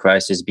meaning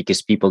crisis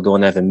because people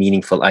don't have a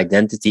meaningful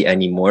identity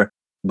anymore.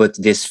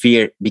 But this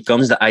fear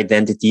becomes the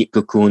identity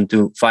cocoon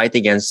to fight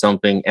against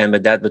something, and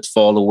when that would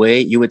fall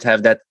away, you would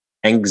have that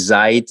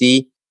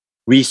anxiety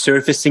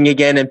resurfacing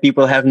again, and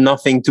people have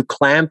nothing to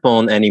clamp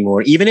on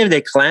anymore. Even if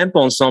they clamp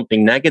on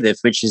something negative,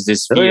 which is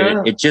this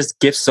fear, it just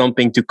gives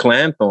something to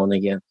clamp on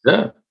again.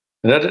 Yeah,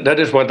 that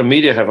is what the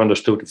media have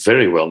understood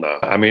very well now.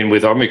 I mean,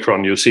 with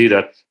Omicron, you see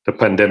that the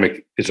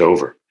pandemic is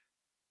over.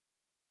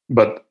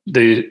 But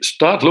they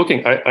start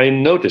looking, I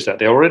noticed that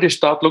they already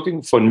start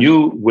looking for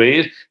new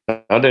ways.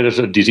 Now there is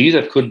a disease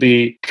that could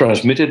be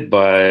transmitted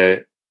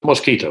by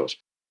mosquitoes.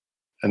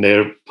 And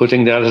they're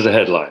putting that as a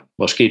headline,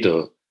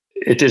 mosquito.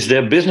 It is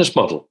their business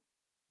model.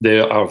 They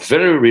are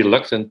very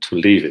reluctant to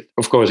leave it.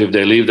 Of course, if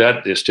they leave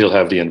that, they still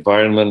have the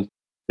environment.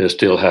 They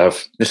still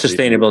have the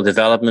Sustainable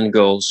Development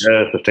Goals.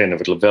 Yeah,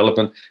 sustainable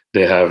development.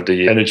 They have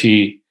the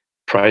energy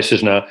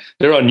prices now.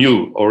 There are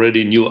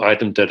already new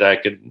items that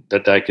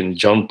I can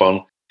jump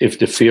on if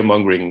the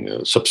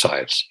fear-mongering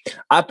subsides.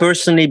 I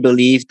personally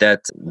believe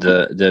that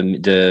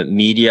the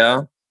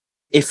media,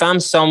 if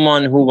I'm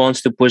someone who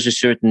wants to push a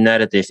certain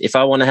narrative, if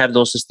I want to have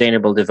those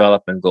sustainable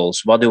development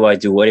goals, what do I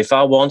do? Or if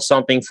I want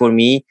something for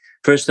me,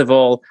 first of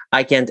all,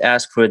 I can't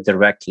ask for it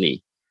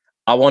directly.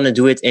 I want to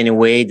do it in a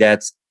way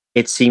that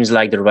it seems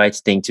like the right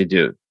thing to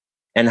do.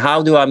 And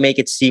how do I make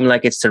it seem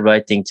like it's the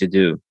right thing to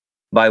do?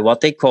 By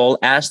what they call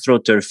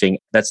astroturfing.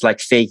 That's like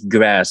fake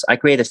grass. I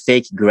create a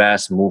fake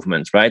grass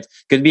movement, right?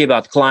 Could be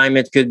about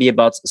climate, could be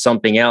about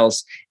something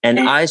else. And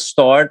it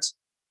starts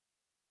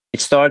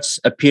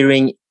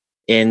appearing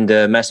in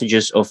the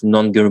messages of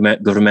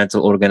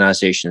non-governmental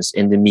organizations,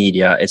 in the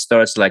media. It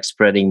starts like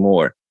spreading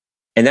more.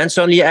 And then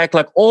suddenly you act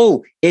like,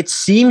 oh, it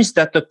seems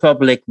that the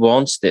public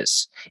wants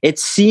this. It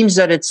seems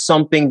that it's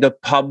something the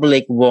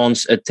public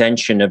wants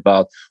attention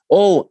about.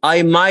 Oh,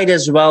 I might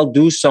as well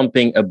do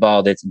something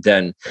about it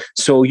then.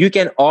 So you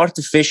can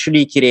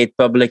artificially create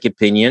public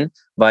opinion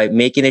by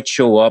making it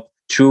show up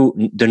through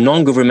the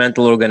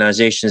non-governmental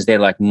organizations. They're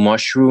like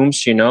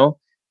mushrooms, you know,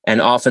 and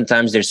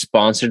oftentimes they're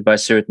sponsored by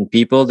certain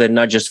people. They're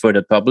not just for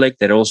the public.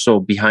 They're also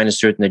behind a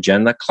certain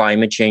agenda.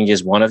 Climate change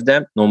is one of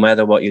them, no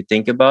matter what you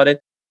think about it.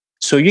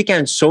 So you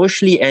can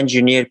socially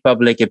engineer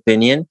public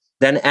opinion,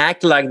 then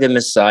act like the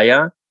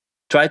Messiah,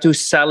 try to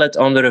sell it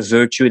under a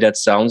virtue that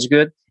sounds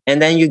good,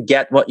 and then you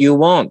get what you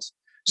want.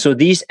 So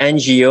these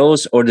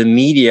NGOs or the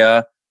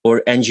media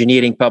or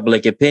engineering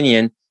public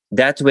opinion,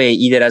 that way,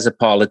 either as a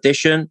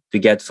politician to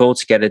get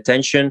votes, get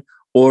attention,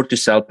 or to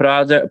sell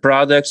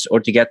products or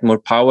to get more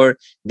power,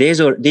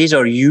 these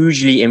are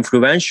usually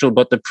influential.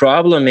 But the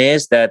problem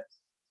is that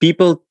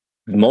people,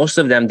 most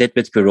of them did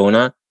with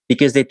Corona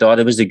because they thought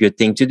it was a good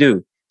thing to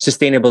do.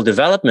 Sustainable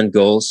development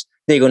goals,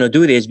 they're going to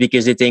do this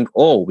because they think,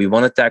 oh, we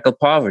want to tackle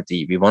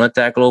poverty. We want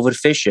to tackle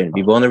overfishing.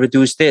 We want to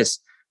reduce this.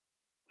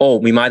 Oh,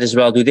 we might as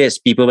well do this.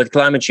 People with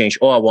climate change.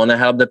 Oh, I want to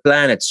help the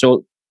planet.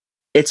 So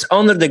it's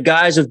under the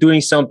guise of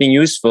doing something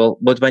useful.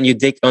 But when you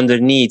dig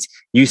underneath,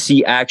 you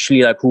see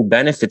actually like who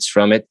benefits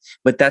from it.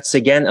 But that's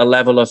again a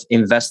level of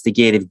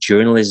investigative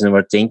journalism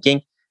or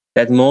thinking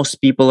that most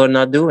people are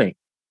not doing.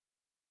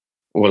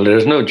 Well,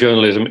 there's no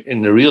journalism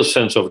in the real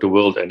sense of the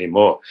word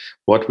anymore.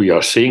 What we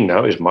are seeing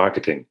now is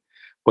marketing.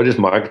 What is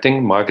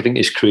marketing? Marketing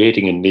is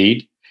creating a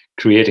need,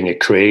 creating a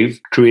crave,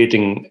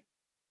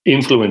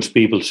 influence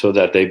people so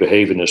that they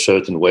behave in a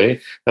certain way.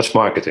 That's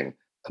marketing.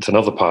 That's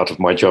another part of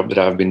my job that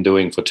I've been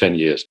doing for 10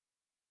 years.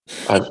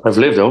 I've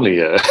lived only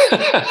a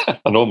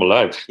normal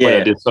life, but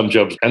I did some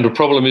jobs. And the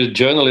problem is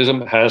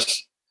journalism has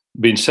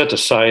been set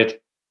aside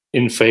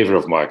in favor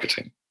of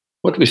marketing.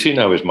 What we see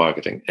now is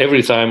marketing.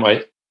 Every time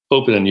I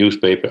open a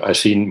newspaper, I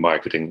see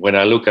marketing. When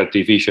I look at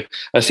TV show,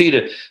 I see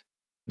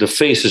the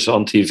faces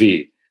on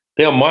TV.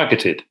 They are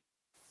marketed.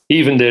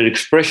 Even their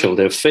expression,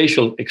 their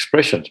facial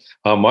expressions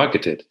are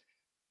marketed.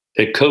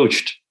 They're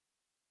coached.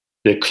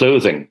 Their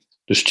clothing,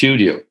 the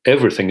studio,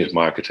 everything is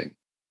marketing.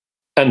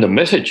 And the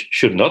message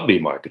should not be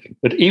marketing,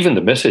 but even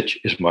the message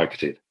is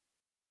marketed.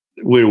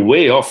 We're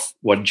way off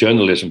what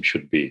journalism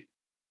should be.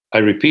 I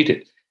repeat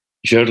it.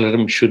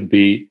 Journalism should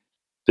be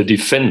the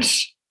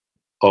defense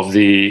of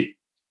the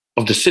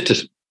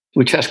citizen,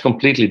 which has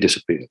completely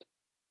disappeared.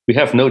 We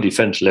have no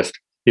defense left.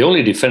 The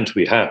only defense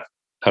we have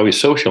now is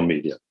social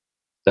media.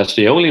 That's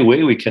the only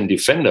way we can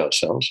defend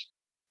ourselves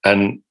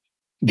and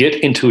get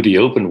into the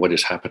open what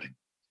is happening.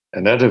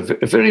 And that's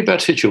a very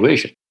bad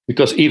situation,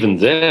 because even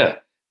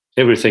there,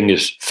 everything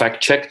is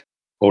fact-checked,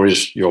 or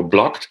you're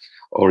blocked,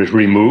 or is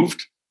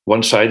removed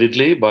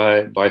one-sidedly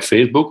by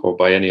Facebook or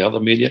by any other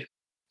media.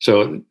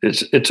 So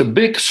it's a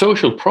big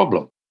social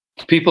problem.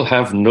 People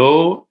have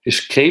no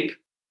escape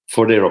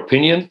for their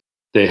opinion.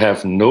 They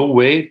have no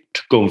way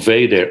to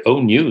convey their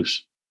own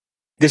news.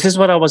 This is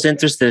what I was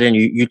interested in.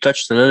 You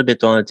touched a little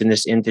bit on it in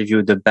this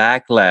interview, the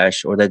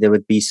backlash, or that they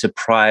would be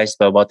surprised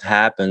by what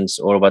happens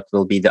or what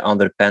will be the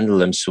under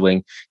pendulum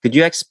swing. Could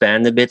you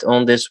expand a bit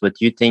on this,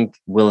 what you think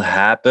will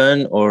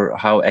happen or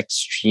how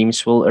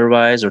extremes will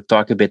arise, or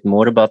talk a bit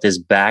more about this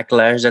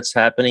backlash that's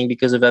happening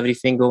because of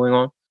everything going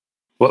on?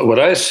 What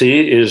I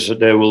see is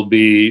that there will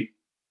be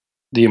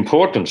the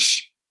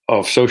importance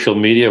of social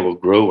media will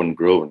grow and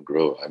grow and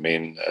grow. I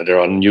mean, there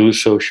are new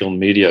social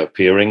media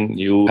appearing,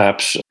 new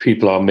apps.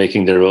 People are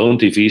making their own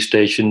TV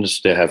stations.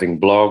 They're having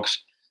blogs.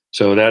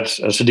 So that's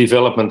a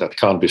development that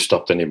can't be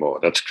stopped anymore.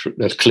 That's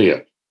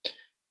clear.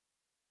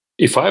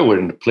 If I were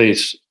in the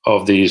place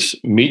of these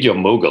media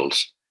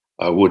moguls,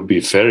 I would be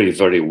very,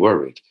 very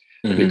worried,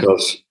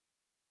 because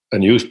a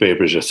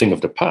newspaper is a thing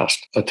of the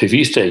past. A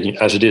TV station,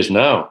 as it is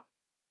now,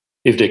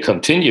 if they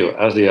continue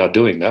as they are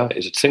doing now,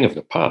 is a thing of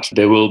the past.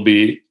 They will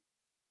be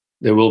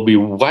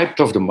wiped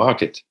off the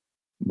market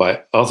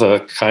by other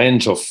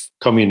kinds of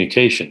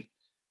communication,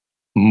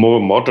 more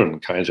modern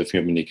kinds of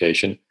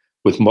communication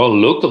with more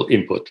local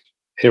input.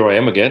 Here I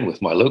am again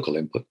with my local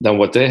input than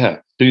what they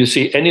have. Do you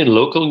see any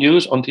local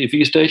news on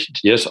TV stations?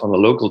 Yes, on a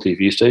local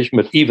TV station,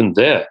 but even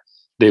there,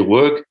 they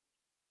work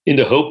in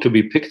the hope to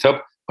be picked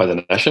up by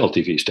the national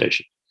TV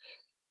station.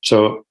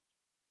 So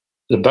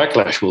the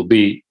backlash will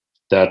be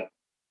that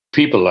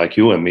people like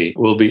you and me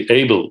will be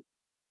able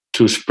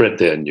to spread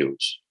their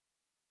news.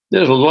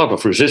 There's a lot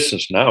of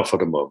resistance now for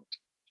the moment,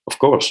 of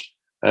course.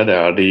 And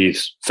there are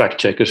these fact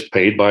checkers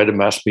paid by the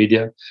mass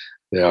media.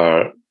 There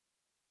are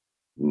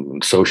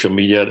social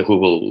media who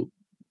will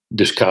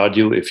discard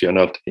you if you're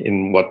not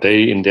in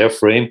their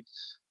frame.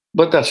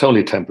 But that's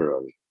only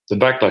temporary. The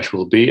backlash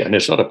will be, and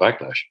it's not a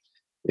backlash,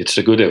 it's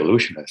a good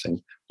evolution, I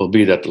think, will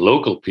be that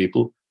local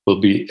people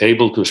will be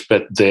able to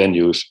spread their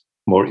news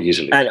more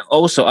easily. And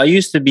also, I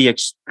used to be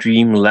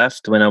extreme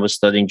left when I was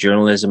studying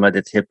journalism. I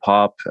did hip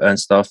hop and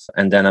stuff.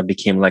 And then I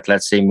became, like,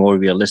 let's say, more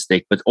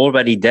realistic. But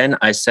already then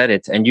I said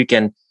it, and you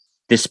can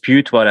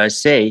dispute what I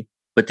say,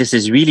 but this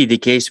is really the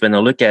case when I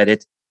look at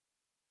it.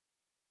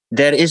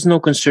 There is no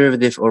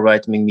conservative or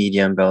right-wing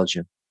media in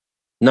Belgium.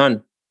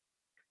 None.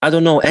 I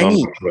don't know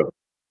any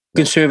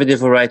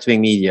conservative or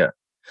right-wing media.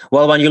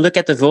 Well, when you look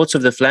at the votes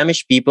of the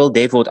Flemish people,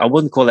 they vote, I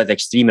wouldn't call it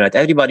extreme right.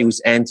 Everybody who's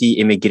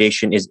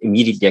anti-immigration is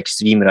immediately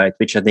extreme right,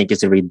 which I think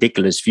is a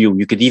ridiculous view.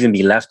 You could even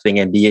be left-wing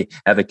and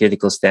have a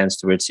critical stance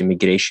towards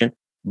immigration.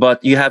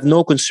 But you have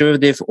no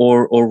conservative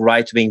or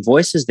right-wing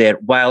voices there,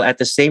 while at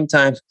the same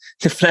time,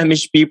 the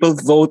Flemish people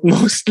vote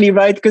mostly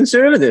right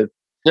conservative.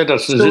 Yeah,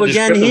 so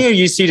again, here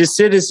you see the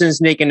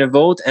citizens making a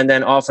vote, and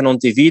then often on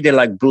TV, they're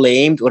like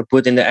blamed or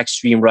put in the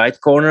extreme right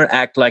corner,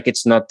 act like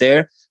it's not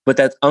there. But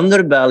that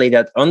underbelly,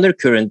 that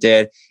undercurrent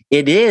there,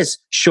 it is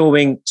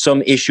showing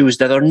some issues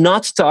that are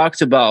not talked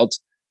about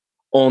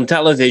on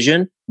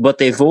television, but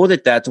they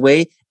voted that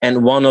way.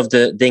 And one of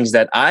the things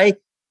that I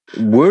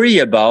worry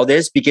about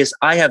this because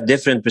I have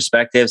different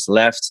perspectives,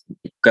 left,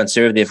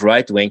 conservative,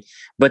 right wing,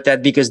 but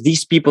that because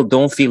these people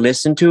don't feel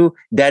listened to,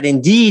 that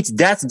indeed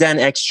that's then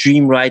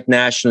extreme right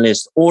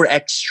nationalist or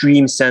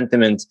extreme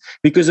sentiment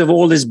because of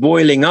all this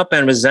boiling up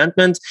and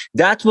resentment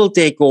that will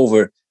take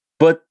over.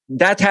 But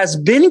that has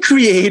been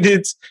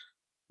created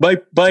by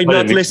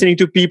not listening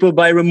to people,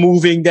 by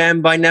removing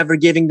them, by never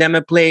giving them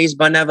a place,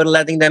 by never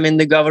letting them in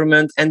the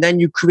government. And then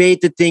you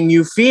create the thing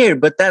you fear,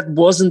 but that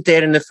wasn't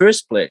there in the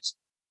first place.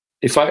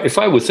 If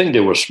I would think they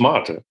were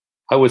smarter,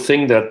 I would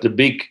think that the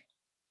big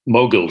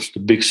moguls,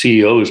 the big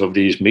CEOs of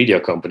these media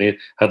companies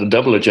had a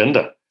double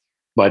agenda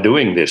by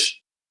doing this.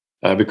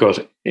 Because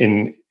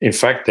in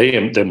fact,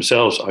 they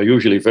themselves are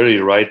usually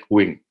very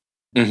right-wing.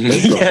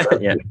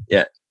 Mm-hmm.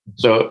 Yeah.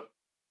 So,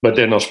 but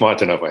they're not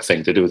smart enough, I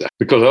think, to do that.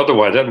 Because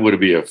otherwise, that would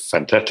be a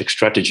fantastic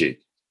strategy.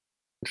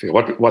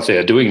 What they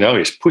are doing now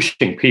is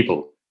pushing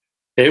people.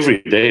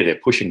 Every day, they're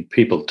pushing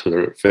people to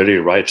the very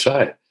right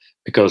side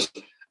because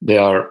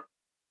their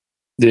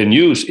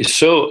news is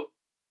so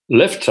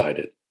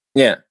left-sided.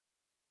 Yeah.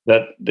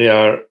 That they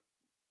are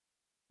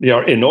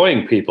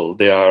annoying people.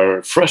 They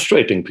are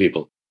frustrating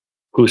people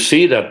who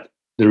see that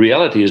the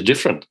reality is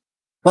different.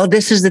 Well,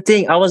 this is the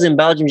thing. I was in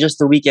Belgium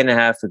just a week and a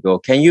half ago.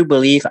 Can you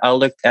believe I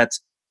looked at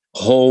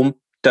Home,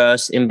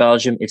 Thuis in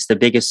Belgium? It's the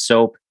biggest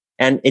soap.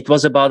 And it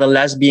was about a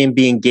lesbian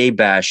being gay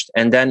bashed.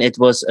 And then it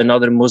was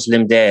another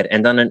Muslim there.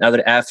 And then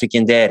another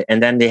African there.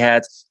 And then they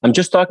had, I'm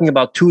just talking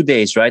about 2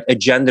 days, right? A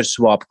gender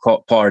swap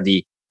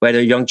party where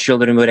the young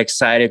children were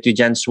excited to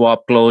gen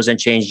swap clothes and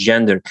change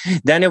gender.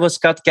 Then it was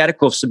Kat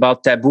Kerkhoffs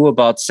about taboo,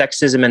 about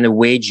sexism and the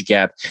wage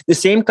gap. The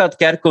same Kat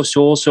Kerkhoffs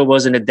who also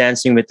was in the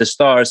Dancing with the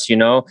Stars,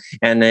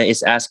 and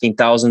is asking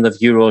thousands of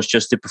euros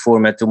just to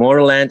perform at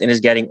Tomorrowland and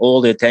is getting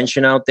all the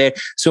attention out there.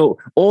 So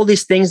all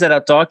these things that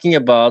I'm talking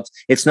about,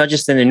 it's not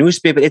just in the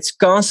newspaper, it's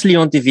constantly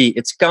on TV,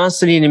 it's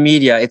constantly in the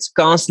media, it's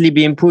constantly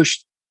being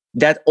pushed.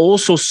 That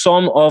also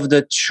some of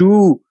the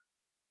true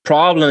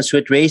problems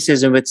with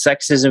racism, with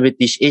sexism, with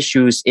these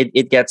issues,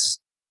 it gets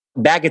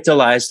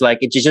bagatellized. Like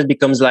it just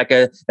becomes like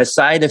a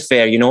side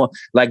affair,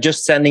 like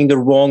just sending the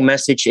wrong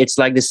message. It's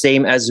like the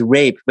same as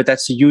rape, but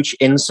that's a huge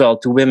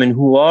insult to women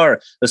who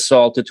are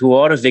assaulted, who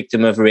are a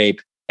victim of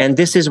rape. And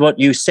this is what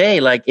you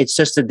say, like it's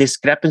just a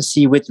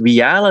discrepancy with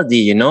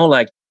reality,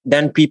 like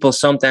then people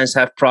sometimes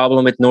have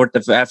problem with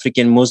North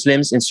African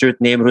Muslims in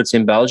certain neighborhoods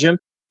in Belgium,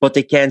 but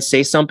they can't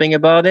say something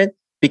about it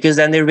because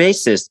then they're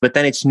racist. But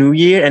then it's New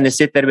Year and they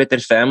sit there with their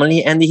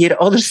family and they hear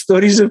other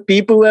stories of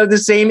people who have the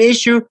same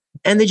issue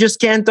and they just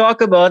can't talk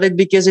about it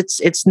because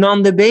it's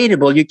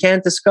non-debatable. You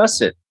can't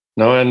discuss it.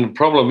 No, and the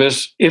problem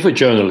is if a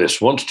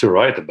journalist wants to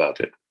write about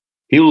it,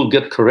 he will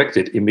get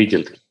corrected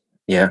immediately.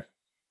 Yeah.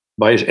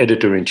 By his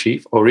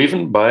editor-in-chief or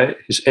even by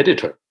his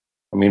editor.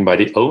 I mean, by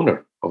the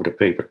owner of the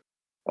paper.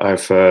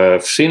 I've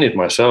seen it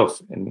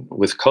myself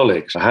with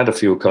colleagues. I had a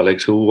few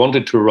colleagues who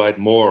wanted to write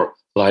more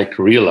like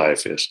real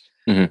life is.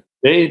 Mm-hmm.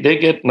 They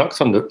get knocked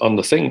on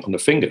the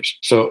fingers.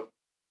 So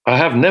I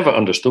have never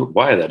understood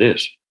why that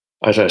is.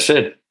 As I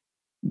said,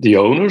 the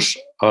owners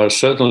are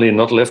certainly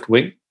not left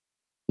wing,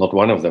 not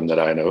one of them that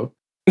I know.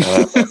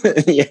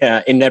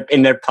 Yeah, in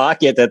their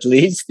pocket at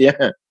least,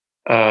 yeah.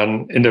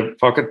 And in their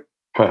pocket,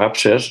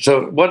 perhaps yes.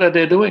 So what are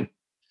they doing?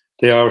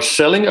 They are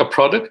selling a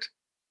product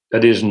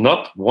that is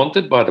not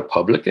wanted by the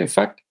public, in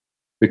fact,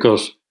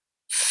 because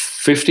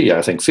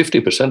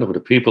 50% of the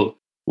people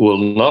will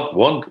not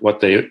want what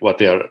they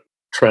are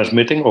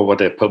transmitting or what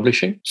they're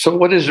publishing. So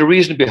what is the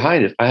reason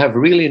behind it? I have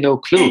really no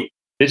clue.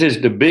 This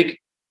is the big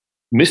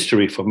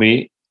mystery for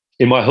me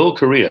in my whole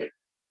career,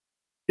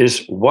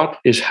 is what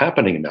is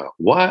happening now?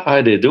 Why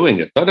are they doing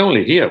it? Not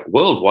only here,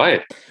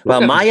 worldwide.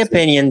 Well, my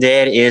opinion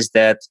there is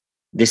that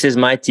this is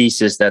my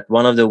thesis, that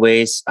one of the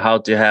ways how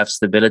to have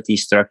stability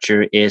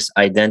structure is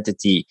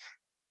identity.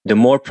 The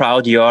more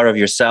proud you are of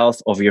yourself,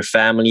 of your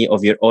family,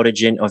 of your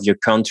origin, of your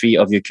country,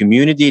 of your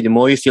community, the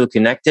more you feel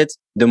connected,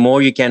 the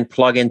more you can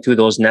plug into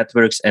those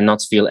networks and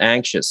not feel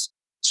anxious.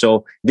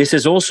 So this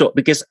is also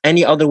because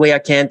any other way I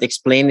can't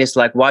explain this.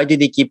 Like, why do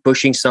they keep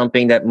pushing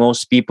something that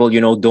most people,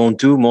 don't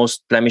do?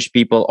 Most Flemish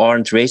people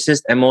aren't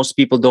racist and most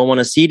people don't want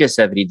to see this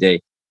every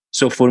day.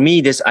 So for me,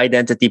 this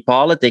identity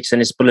politics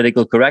and this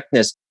political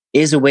correctness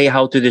is a way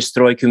how to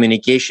destroy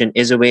communication,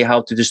 is a way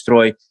how to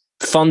destroy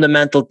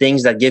fundamental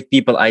things that give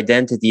people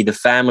identity, the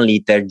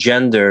family, their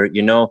gender,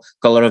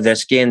 color of their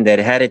skin,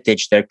 their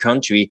heritage, their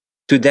country,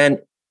 to then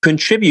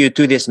contribute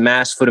to this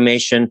mass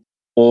formation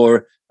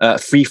or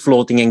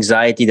free-floating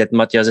anxiety that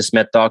Matthias de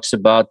Smet talks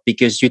about,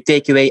 because you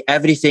take away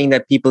everything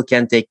that people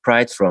can take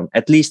pride from.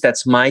 At least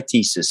that's my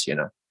thesis,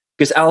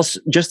 because else,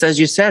 just as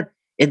you said,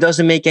 it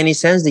doesn't make any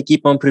sense. They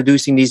keep on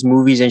producing these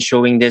movies and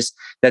showing this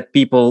that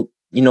people,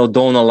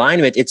 don't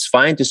align with. It's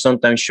fine to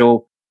sometimes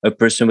show a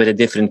person with a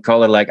different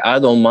color. Like, I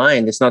don't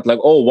mind. It's not like,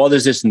 oh, what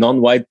is this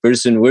non-white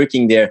person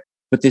working there?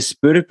 But this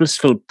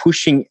purposeful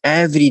pushing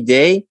every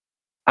day,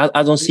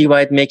 I don't see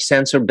why it makes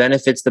sense or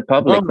benefits the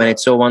public when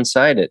it's so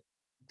one-sided.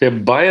 They're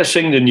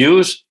biasing the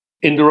news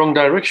in the wrong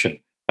direction.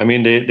 I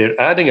mean, they're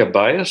adding a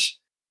bias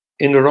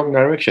in the wrong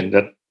direction.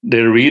 That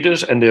their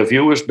readers and their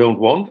viewers don't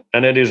want,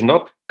 and it is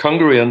not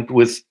congruent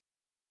with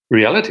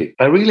reality.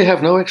 I really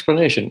have no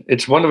explanation.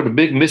 It's one of the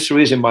big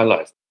mysteries in my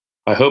life.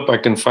 I hope I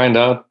can find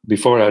out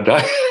before I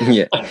die.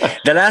 Yeah.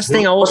 The last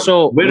thing I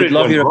also would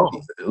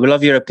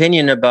love your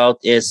opinion about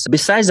is,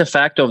 besides the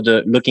fact of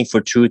the looking for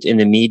truth in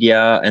the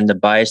media and the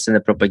bias and the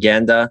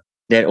propaganda,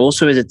 there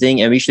also is a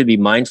thing, and we should be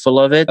mindful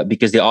of it,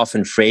 because they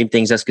often frame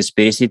things as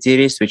conspiracy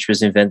theories, which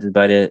was invented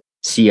by the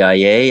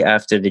CIA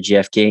after the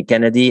JFK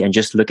Kennedy. And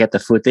just look at the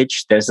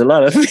footage. There's a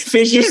lot of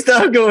fishy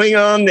stuff going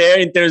on there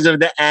in terms of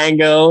the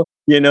angle,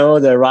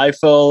 the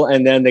rifle,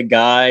 and then the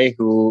guy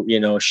who,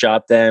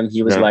 shot them.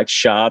 He was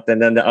shot,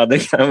 and then the other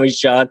guy was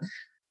shot.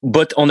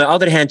 But on the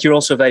other hand, you're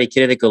also very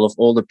critical of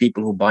all the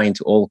people who buy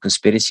into all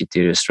conspiracy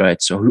theories,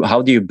 right? So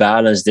how do you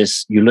balance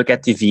this? You look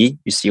at TV,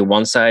 you see a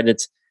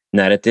one-sided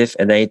narrative,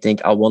 and then you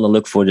think, I want to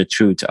look for the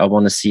truth. I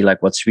want to see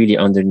what's really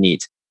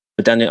underneath.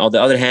 But then on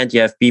the other hand,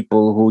 you have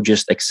people who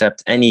just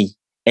accept any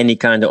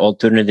kind of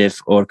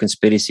alternative or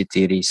conspiracy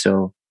theory.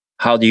 So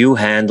how do you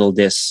handle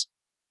this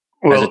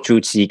as a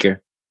truth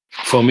seeker?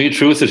 For me,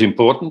 truth is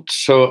important.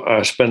 So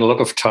I spend a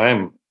lot of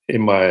time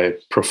in my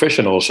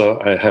profession also.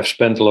 I have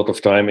spent a lot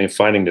of time in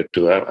finding the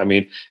truth. I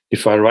mean,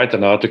 if I write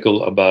an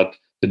article about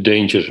the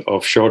dangers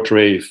of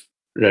shortwave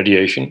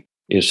radiation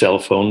in cell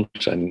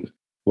phones and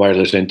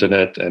wireless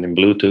internet and in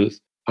Bluetooth,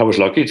 I was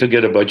lucky to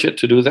get a budget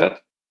to do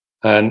that.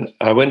 And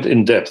I went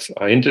in depth.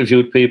 I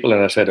interviewed people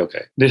and I said,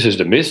 okay, this is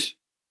the myth.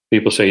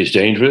 People say it's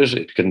dangerous.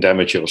 It can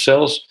damage your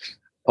cells.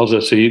 Also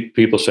see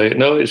people say,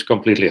 no, it's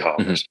completely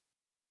harmless.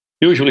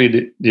 Mm-hmm.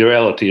 Usually the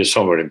reality is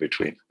somewhere in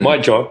between. Mm-hmm. My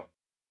job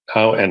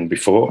now and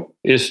before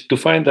is to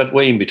find that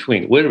way in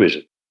between. Where is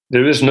it?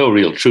 There is no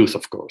real truth,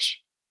 of course.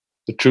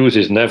 The truth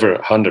is never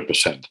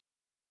 100%.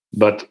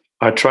 But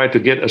I try to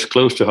get as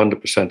close to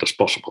 100% as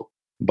possible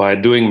by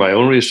doing my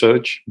own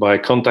research, by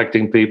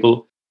contacting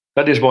people.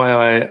 That is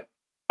why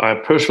I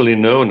personally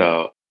know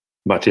now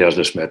Matthias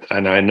de Smet,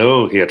 and I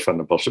know Geert van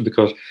den Bossche,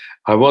 because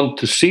I want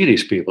to see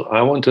these people.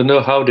 I want to know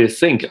how they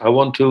think. I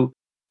want to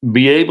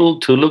be able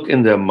to look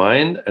in their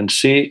mind and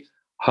see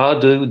how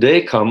do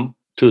they come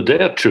to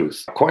their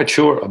truth. Quite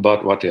sure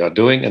about what they are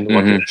doing and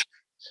what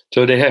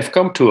So they have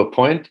come to a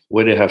point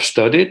where they have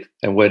studied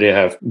and where they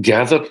have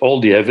gathered all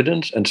the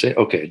evidence and say,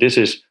 okay, this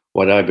is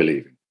what I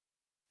believe in.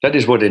 That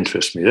is what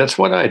interests me. That's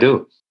what I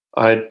do.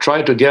 I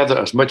try to gather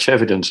as much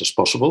evidence as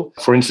possible.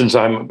 For instance,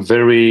 I'm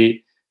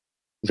very,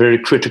 very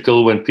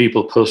critical when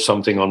people post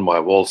something on my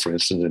wall, for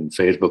instance, in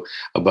Facebook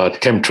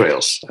about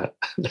chemtrails.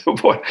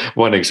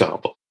 One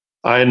example.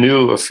 I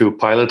knew a few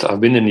pilots.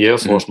 I've been in the Air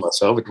Force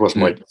myself. It was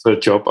my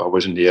first job. I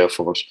was in the Air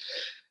Force.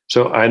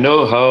 So I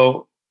know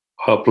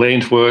how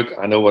planes work.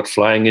 I know what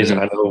flying is.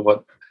 I know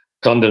what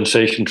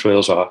condensation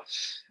trails are.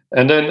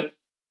 And then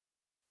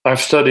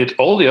I've studied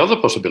all the other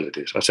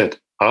possibilities. I said,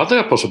 are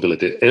there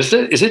possibilities?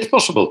 Is it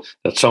possible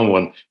that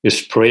someone is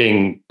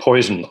spraying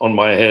poison on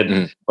my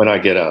head when I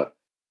get out?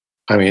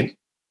 I mean,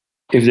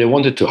 if they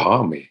wanted to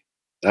harm me,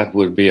 that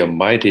would be a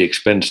mighty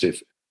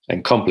expensive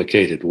and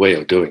complicated way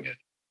of doing it.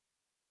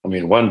 I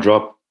mean, one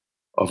drop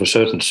of a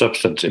certain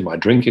substance in my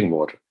drinking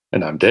water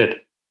and I'm dead.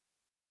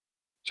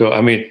 So,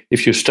 I mean,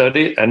 if you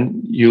study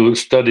and you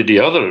study the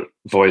other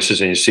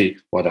voices and you see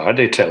what are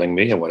they telling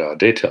me and what are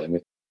they telling me,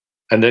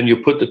 and then you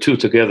put the two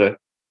together,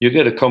 you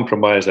get a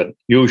compromise that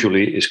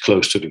usually is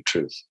close to the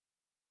truth.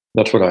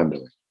 That's what I'm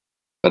doing.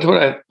 That's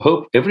what I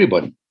hope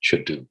everybody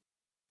should do.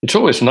 It's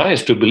always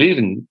nice to believe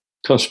in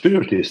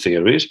conspiracy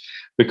theories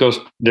because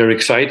they're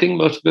exciting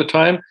most of the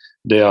time.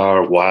 They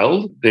are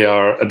wild. They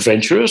are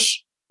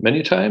adventurous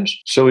many times.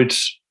 So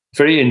it's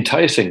very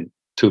enticing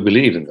to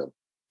believe in them.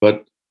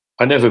 But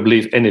I never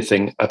believe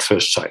anything at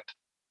first sight,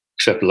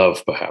 except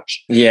love,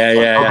 perhaps.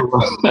 Yeah.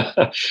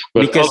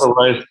 But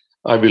otherwise,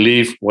 I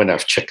believe when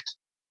I've checked.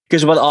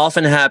 Because what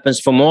often happens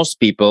for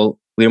most people,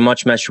 we're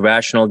much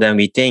rational than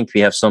we think.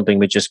 We have something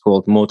which is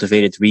called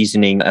motivated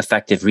reasoning,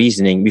 effective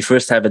reasoning. We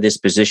first have a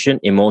disposition,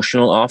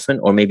 emotional often,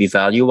 or maybe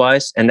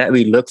value-wise, and that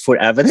we look for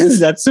evidence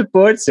that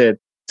supports it.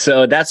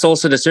 So that's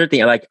also the certain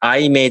thing. Like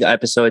I made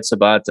episodes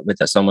with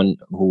someone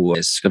who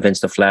is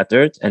convinced of flat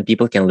earth, and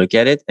people can look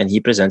at it and he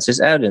presents his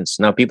evidence.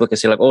 Now people can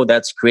say like, oh,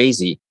 that's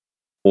crazy.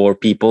 Or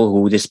people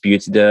who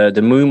dispute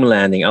the moon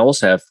landing. I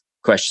also have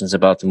questions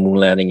about the moon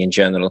landing in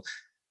general.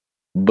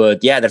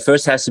 But yeah, there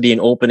first has to be an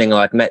opening,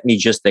 like let me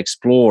just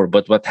explore.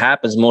 But what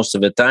happens most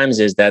of the times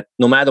is that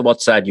no matter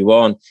what side you're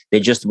on, they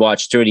just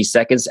watch 30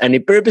 seconds and they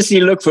purposely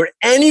look for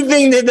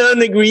anything they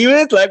don't agree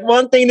with, like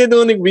one thing they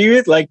don't agree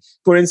with. Like,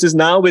 for instance,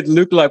 now with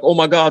Luc, like, oh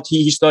my God,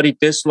 he studied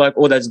this, like,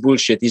 oh, that's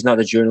bullshit. He's not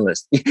a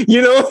journalist.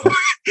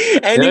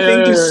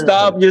 Anything to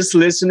stop just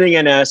listening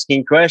and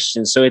asking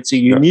questions. So it's a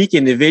unique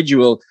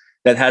individual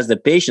that has the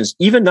patience.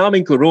 Even now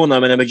in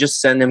Corona, when I would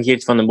just send them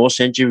Geert van den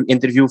Bossche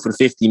interview for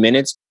 50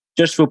 minutes,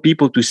 just for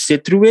people to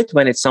sit through it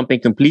when it's something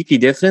completely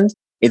different,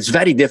 it's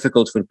very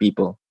difficult for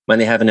people when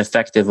they have an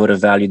effective or a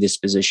value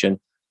disposition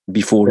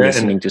before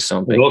listening to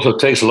something. It also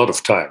takes a lot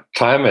of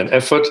time and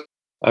effort.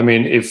 I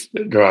mean, if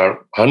there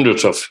are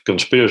hundreds of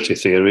conspiracy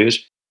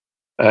theories,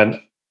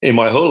 and in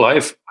my whole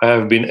life, I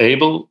have been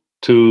able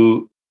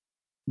to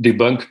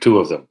debunk two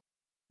of them: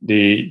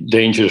 the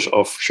dangers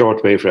of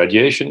shortwave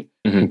radiation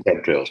and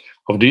chemtrails.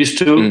 Of these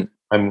two,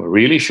 I'm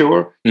really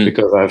sure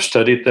because I've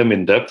studied them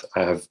in depth.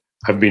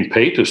 I've been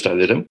paid to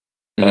study them,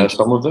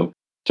 some of them.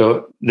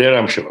 So there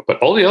I'm sure. But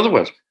all the other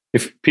ones,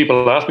 if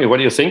people ask me, what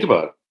do you think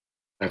about it?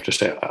 I have to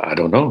say, I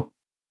don't know.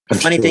 The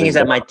funny thing is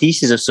that my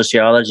thesis of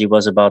sociology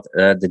was about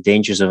the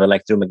dangers of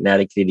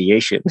electromagnetic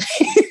radiation.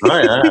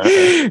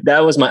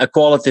 That was my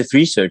qualitative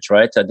research,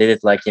 right? I did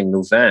it like in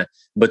Louvain.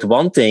 But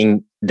one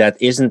thing that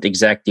isn't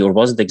exactly or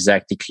wasn't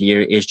exactly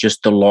clear is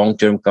just the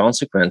long-term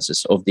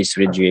consequences of these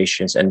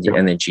radiations and the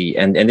energy.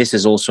 And this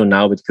is also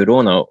now with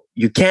Corona.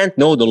 You can't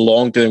know the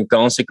long-term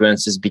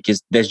consequences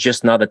because there's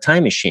just not a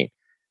time machine.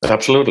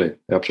 Absolutely.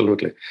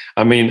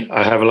 I mean,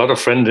 I have a lot of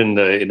friends in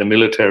the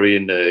military,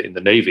 in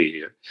the Navy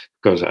here,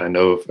 because I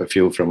know a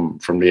few from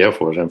the Air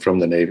Force and from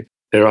the Navy.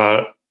 There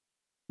are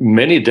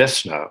many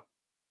deaths now,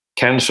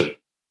 cancer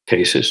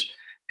cases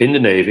in the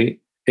Navy,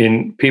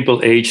 in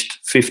people aged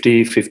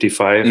 50,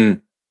 55.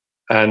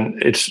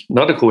 And it's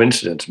not a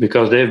coincidence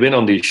because they've been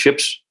on these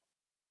ships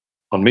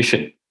on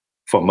mission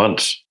for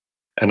months.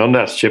 And on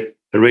that ship,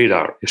 the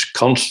radar is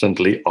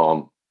constantly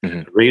on.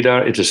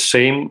 Radar is the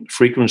same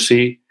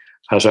frequency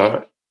as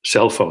our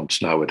cell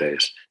phones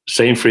nowadays,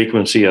 same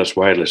frequency as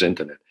wireless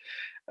internet.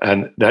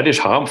 And that is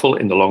harmful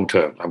in the long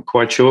term. I'm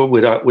quite sure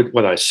with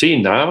what I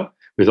see now,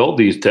 with all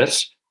these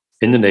deaths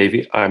in the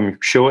Navy, I'm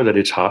sure that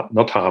it's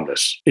not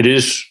harmless. It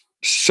is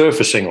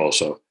surfacing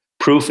also.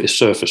 Proof is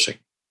surfacing.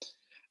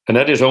 And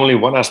that is only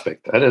one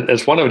aspect.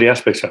 That's one of the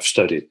aspects I've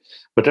studied.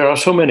 But there are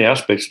so many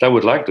aspects that I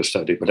would like to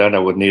study, but then I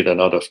would need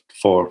another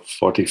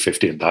 40,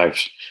 50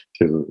 lives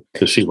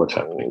to see what's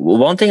happening.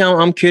 One thing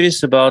I'm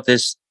curious about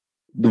is,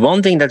 the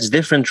one thing that's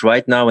different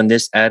right now in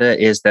this era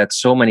is that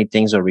so many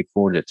things are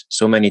recorded.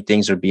 So many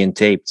things are being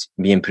taped,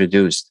 being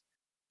produced.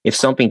 If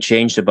something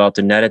changed about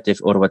the narrative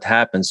or what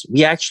happens,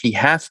 we actually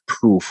have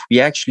proof. We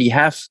actually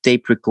have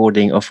tape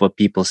recording of what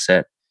people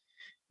said.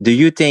 Do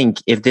you think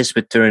if this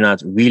would turn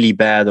out really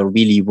bad or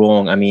really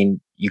wrong, I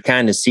mean, you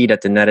kind of see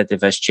that the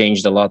narrative has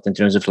changed a lot in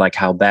terms of like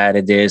how bad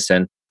it is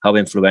and how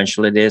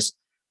influential it is.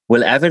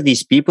 Will ever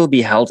these people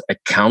be held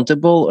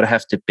accountable or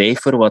have to pay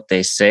for what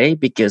they say?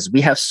 Because we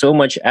have so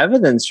much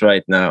evidence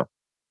right now.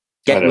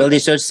 Will they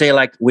sort of say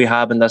like, we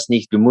haben das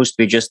nicht gemusst,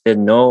 we just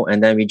didn't know,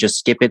 and then we just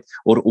skip it?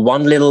 Or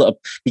one little,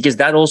 because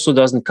that also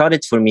doesn't cut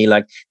it for me.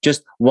 Like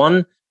just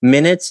 1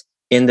 minute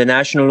in the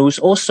national news.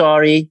 Oh,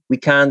 sorry, we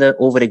kind of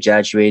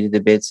over-exaggerated a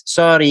bit.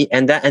 Sorry.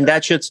 And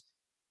that should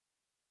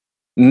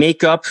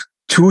make up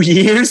 2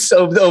 years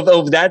of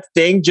that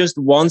thing, just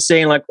one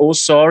saying like, oh,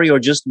 sorry, or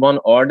just one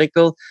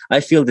article.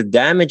 I feel the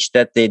damage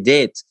that they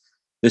did,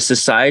 the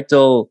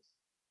societal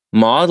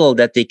model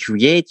that they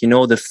create,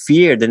 the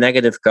fear, the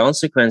negative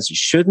consequences.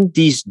 Shouldn't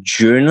these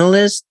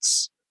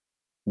journalists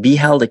be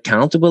held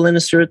accountable in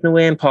a certain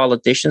way, and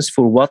politicians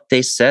for what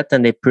they said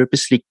and they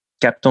purposely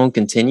kept on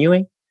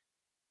continuing?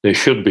 They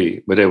should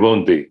be, but they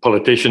won't be.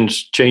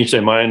 Politicians change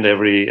their mind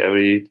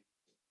every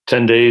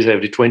 10 days,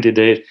 every 20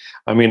 days.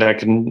 I mean, I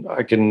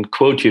can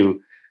quote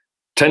you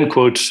 10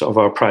 quotes of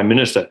our prime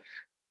minister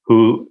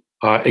who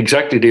are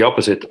exactly the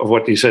opposite of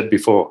what he said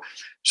before.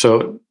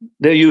 So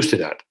they're used to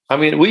that. I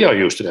mean, we are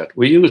used to that.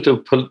 We're used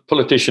to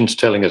politicians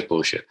telling us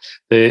bullshit.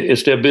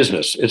 It's their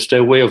business. It's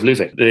their way of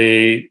living.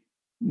 They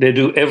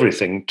do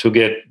everything to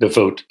get the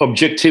vote.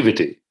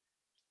 Objectivity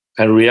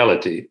and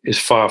reality is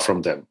far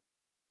from them.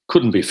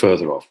 Couldn't be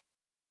further off.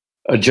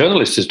 A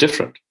journalist is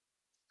different.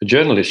 A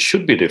journalist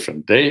should be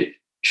different. They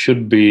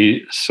should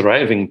be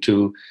striving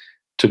to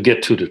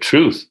get to the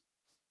truth.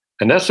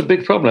 And that's a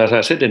big problem, as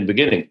I said in the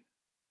beginning.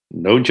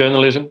 No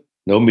journalism,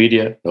 no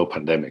media, no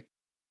pandemic.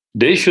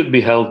 They should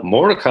be held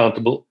more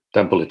accountable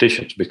than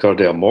politicians because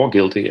they are more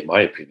guilty, in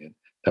my opinion,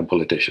 than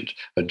politicians.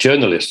 A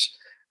journalist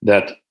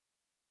that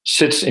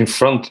sits in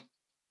front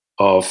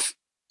of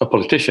a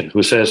politician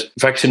who says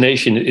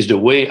vaccination is the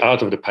way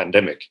out of the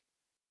pandemic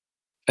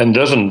and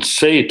doesn't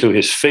say to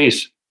his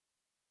face,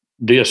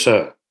 dear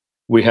sir,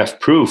 we have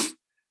proof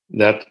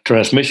that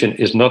transmission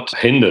is not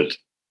hindered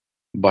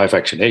by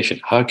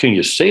vaccination. How can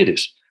you say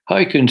this?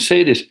 How can you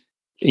say this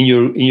in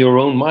your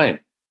own mind?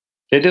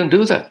 They don't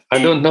do that.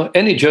 I don't know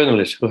any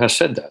journalist who has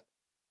said that.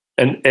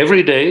 And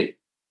every day,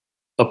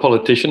 a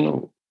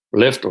politician,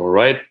 left or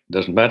right,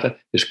 doesn't matter,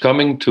 is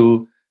coming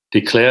to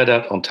declare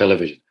that on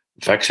television.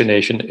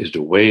 Vaccination is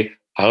the way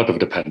out of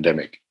the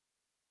pandemic.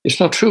 It's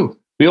not true.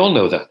 We all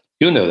know that.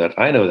 You know that.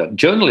 I know that.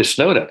 Journalists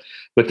know that.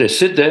 But they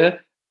sit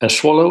there and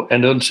swallow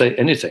and don't say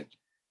anything.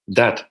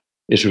 That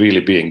is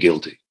really being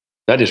guilty.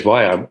 That is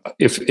why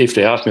if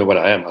they ask me what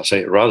I am,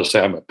 I'd rather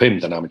say I'm a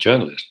pimp than I'm a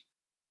journalist.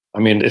 I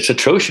mean, it's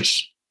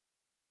atrocious.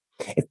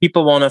 If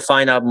people want to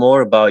find out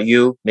more about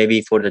you, maybe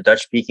for the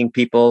Dutch-speaking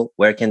people,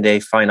 where can they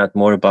find out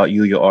more about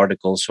you, your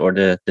articles, or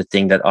the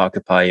thing that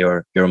occupy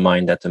your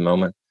mind at the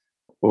moment?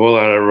 Well,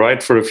 I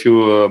write for a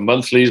few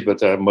monthlies,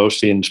 but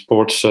mostly in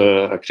sports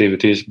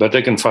activities. But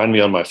they can find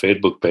me on my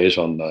Facebook page,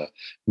 on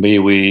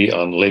MeWe,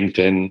 on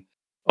LinkedIn,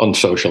 on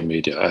social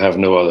media. I have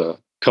no other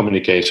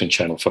communication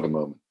channel for the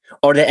moment.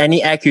 Are there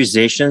any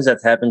accusations that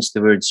happens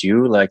towards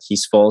you, like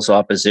he's false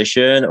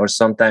opposition, or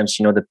sometimes,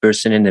 the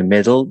person in the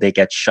middle, they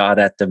get shot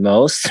at the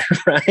most,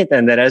 right?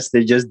 And the rest,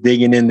 they're just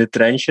digging in the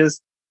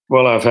trenches?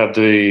 Well, I've had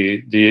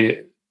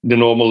the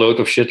normal load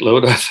of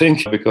shitload, I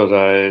think, because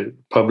I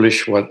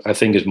publish what I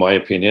think is my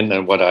opinion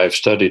and what I've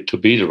studied to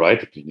be the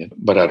right opinion.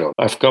 But I don't.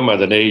 I've come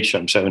at an age,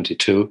 I'm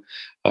 72.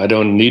 I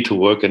don't need to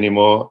work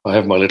anymore. I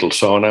have my little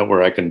sauna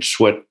where I can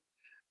sweat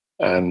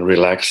and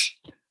relax.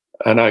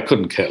 And I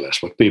couldn't care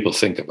less what people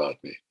think about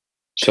me.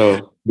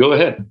 So go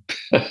ahead.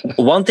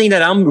 One thing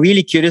that I'm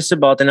really curious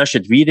about, and I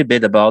should read a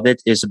bit about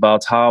it, is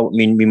about how,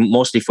 we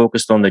mostly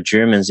focused on the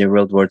Germans in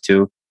World War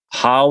II.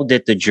 How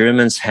did the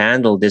Germans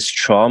handle this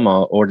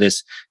trauma or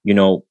this,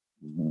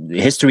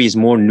 history is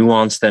more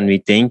nuanced than we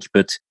think,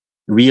 but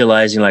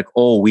realizing like,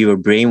 oh, we were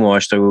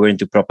brainwashed or we were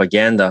into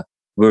propaganda,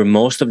 where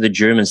most of the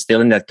Germans still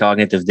in that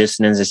cognitive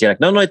dissonance, they say like,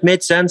 no, it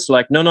made sense.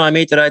 Like, no, I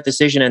made the right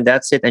decision and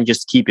that's it. And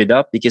just keep it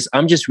up, because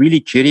I'm just really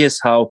curious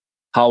how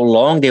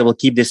long they will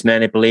keep this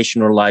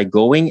manipulation or lie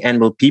going. And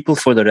will people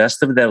for the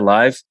rest of their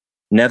life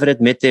never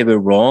admit they were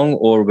wrong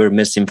or were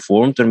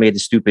misinformed or made a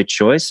stupid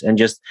choice and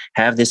just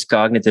have this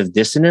cognitive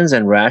dissonance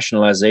and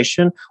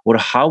rationalization? Or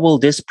how will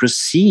this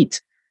proceed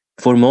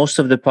for most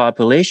of the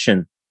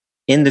population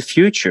in the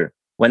future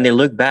when they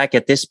look back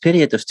at this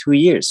period of 2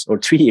 years or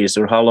 3 years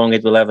or how long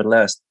it will ever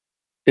last?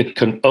 It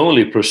can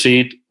only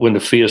proceed when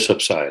the fear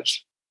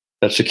subsides.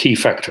 That's a key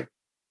factor.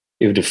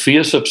 If the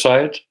fear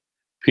subsides,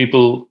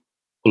 people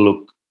will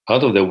look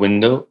out of their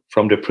window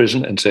from their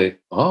prison and say,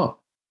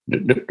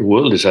 the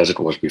world is as it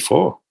was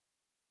before.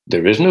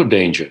 There is no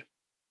danger.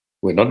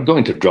 We're not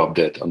going to drop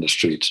dead on the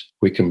streets.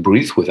 We can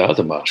breathe without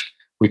a mask.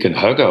 We can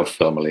hug our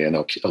family and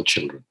our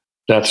children.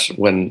 That's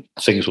when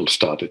things will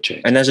start to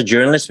change. And as a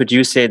journalist, would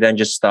you say then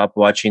just stop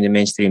watching the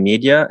mainstream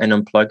media and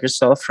unplug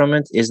yourself from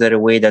it? Is there a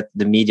way that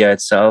the media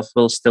itself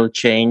will still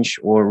change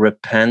or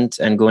repent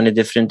and go in a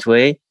different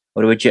way?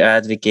 Or would you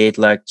advocate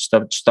like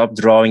stop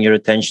drawing your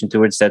attention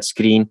towards that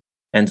screen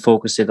and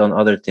focus it on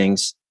other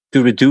things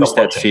to reduce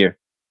that fear?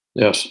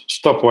 Yes.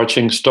 Stop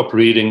watching, stop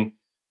reading,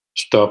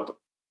 stop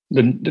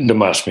the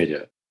mass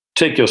media.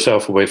 Take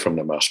yourself away from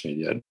the mass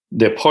media.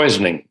 They're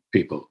poisoning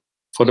people.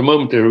 For the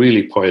moment, they're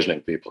really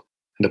poisoning people.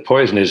 And the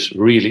poison is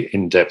really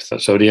in depth.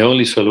 So the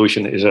only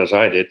solution is, as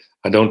I did,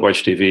 I don't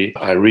watch TV.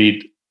 I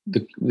read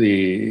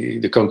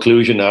the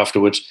conclusion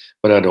afterwards,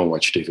 but I don't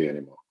watch TV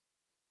anymore.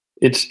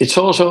 It's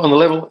also on the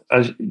level,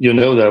 as you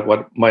know, that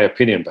what my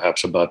opinion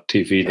perhaps about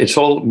TV, it's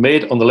all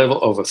made on the level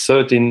of a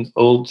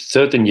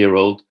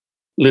 13-year-old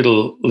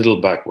little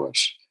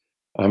backwards.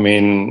 I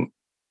mean,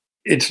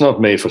 it's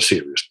not made for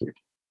serious people.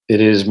 It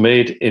is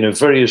made in a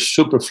very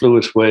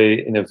superfluous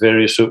way, in a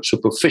very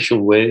superficial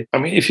way. I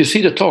mean, if you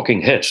see the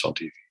talking heads on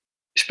TV,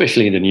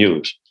 especially in the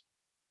news,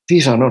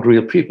 these are not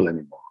real people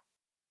anymore.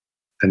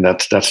 And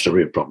that's the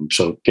real problem.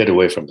 So get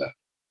away from that.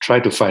 Try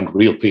to find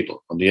real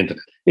people on the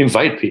internet.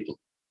 Invite people.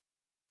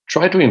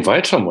 Try to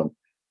invite someone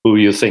who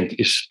you think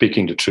is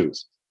speaking the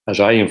truth. As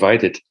I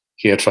invited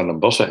Geert van den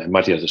Bossen and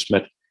Matthias de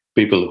Smet,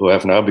 people who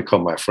have now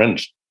become my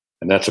friends.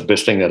 And that's the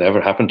best thing that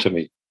ever happened to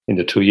me in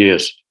the 2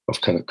 years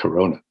of kind of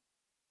Corona.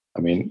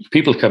 I mean,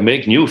 people can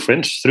make new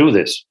friends through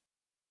this.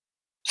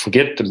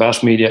 Forget the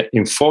mass media,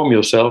 inform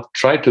yourself,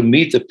 try to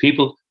meet the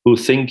people who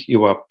think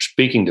you are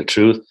speaking the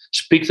truth,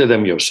 speak to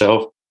them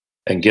yourself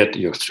and get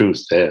your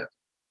truth there.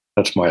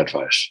 That's my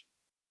advice.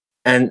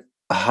 And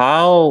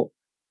how,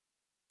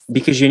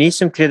 because you need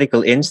some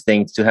critical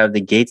instinct to have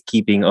the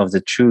gatekeeping of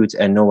the truth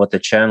and know what the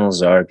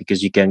channels are,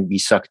 because you can be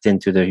sucked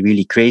into the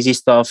really crazy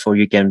stuff or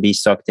you can be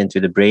sucked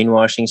into the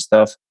brainwashing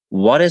stuff.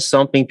 What is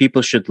something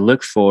people should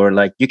look for?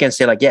 Like you can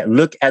say like, yeah,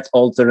 look at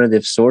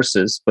alternative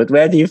sources, but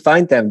where do you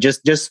find them?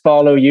 Just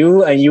follow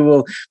you and you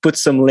will put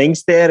some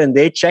links there and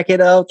they check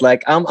it out.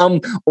 Like I'm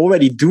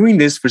already doing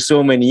this for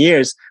so many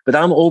years, but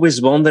I'm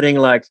always wondering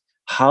like,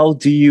 how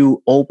do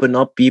you open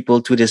up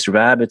people to this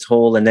rabbit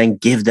hole and then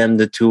give them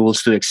the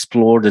tools to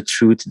explore the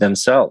truth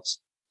themselves?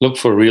 Look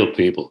for real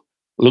people.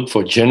 Look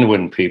for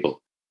genuine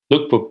people.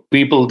 Look for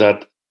people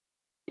that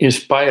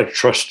inspire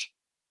trust.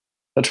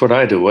 That's what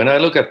I do. When I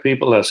look at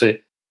people, I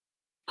say,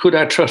 could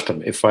I trust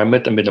them? If I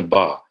met them in a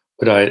bar,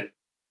 would I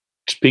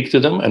speak to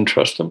them and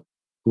trust them?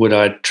 Would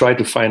I try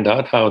to find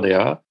out how they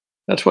are?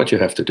 That's what you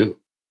have to do.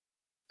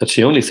 That's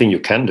the only thing you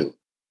can do.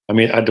 I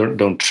mean, I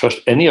don't trust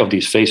any of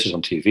these faces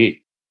on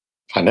TV.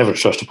 I never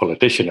trust a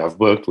politician. I've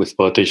worked with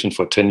politicians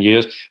for 10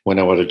 years when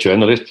I was a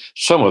journalist.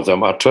 Some of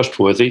them are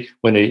trustworthy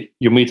when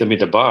you meet them in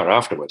the bar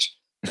afterwards,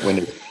 when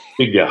they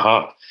speak their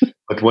heart.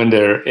 But when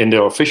they're in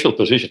their official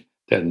position,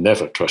 they're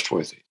never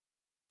trustworthy.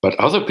 But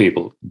other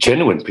people,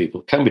 genuine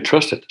people, can be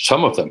trusted.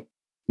 Some of them,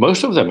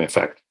 most of them, in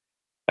fact.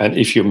 And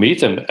if you meet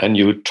them and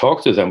you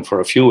talk to them for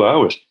a few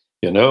hours,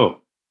 you know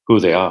who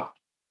they are.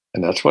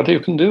 And that's what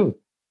you can do.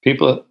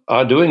 People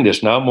are doing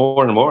this now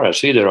more and more. I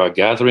see there are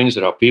gatherings,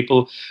 there are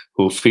people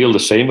who feel the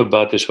same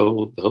about the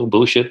whole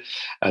bullshit.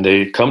 And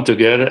they come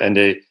together and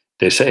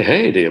they say,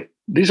 hey,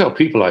 these are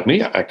people like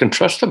me. I can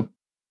trust them.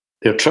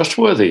 They're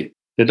trustworthy.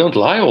 They don't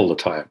lie all the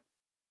time.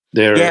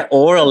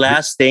 Or a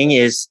last thing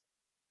is,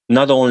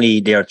 not only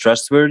they are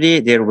trustworthy,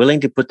 they're willing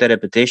to put their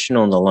reputation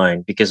on the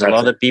line, because a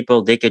lot of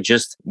people, they could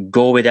just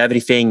go with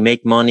everything,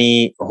 make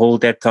money,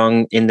 hold their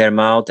tongue in their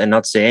mouth and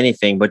not say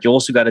anything. But you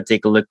also got to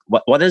take a look.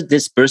 What is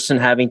this person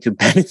having to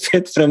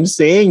benefit from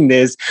saying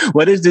this?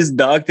 What is this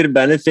doctor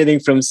benefiting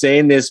from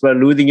saying this while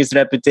losing his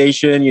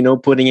reputation,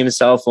 putting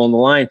himself on the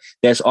line?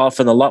 There's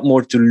often a lot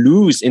more to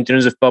lose in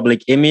terms of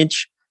public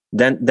image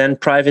than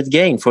private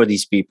gain for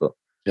these people.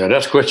 Yeah,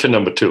 that's question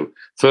number 2.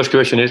 First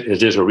question is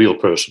this a real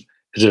person?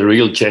 Is it a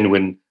real,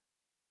 genuine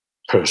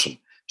person?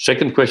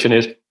 Second question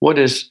is, what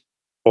is,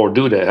 or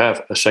do they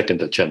have a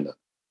second agenda,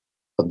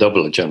 a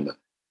double agenda?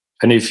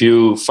 And if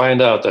you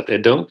find out that they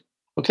don't,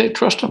 okay,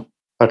 trust them.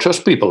 I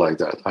trust people like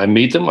that. I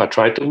meet them, I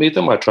try to meet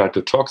them, I try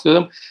to talk to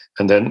them,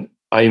 and then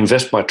I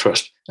invest my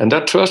trust. And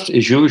that trust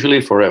is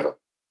usually forever,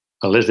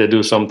 unless they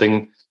do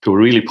something to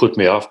really put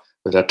me off,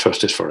 but that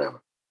trust is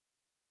forever.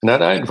 And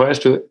that I advise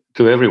to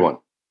everyone.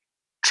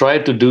 Try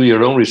to do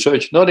your own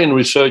research, not in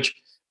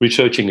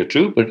researching the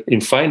truth, but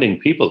in finding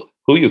people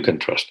who you can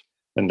trust,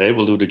 and they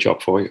will do the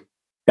job for you.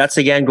 That's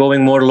again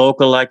going more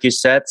local, like you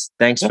said.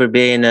 Thanks for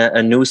being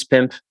a news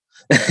pimp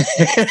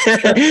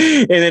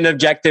in an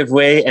objective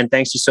way. And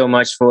thanks you so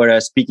much for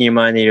speaking your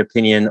mind and your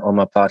opinion on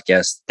my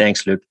podcast.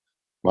 Thanks, Luc.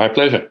 My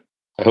pleasure.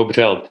 I hope it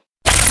helped.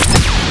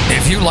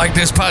 If you like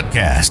this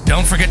podcast,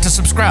 don't forget to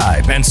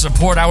subscribe and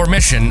support our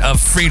mission of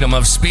freedom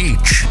of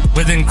speech.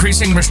 With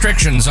increasing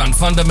restrictions on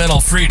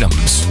fundamental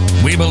freedoms,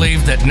 we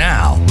believe that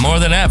now, more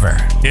than ever,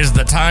 is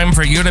the time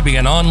for you to be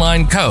an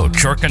online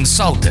coach or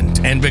consultant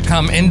and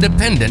become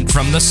independent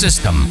from the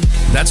system.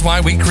 That's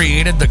why we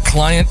created the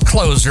Client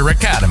Closer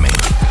Academy.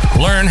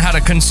 Learn how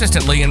to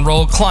consistently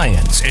enroll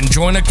clients and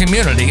join a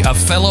community of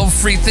fellow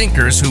free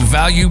thinkers who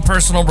value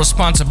personal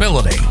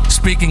responsibility,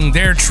 speaking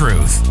their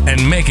truth,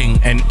 and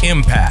making an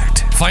impact.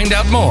 Find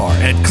out more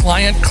at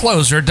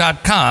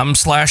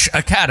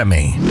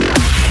clientcloser.com/academy.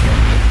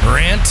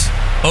 Rant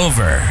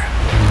over.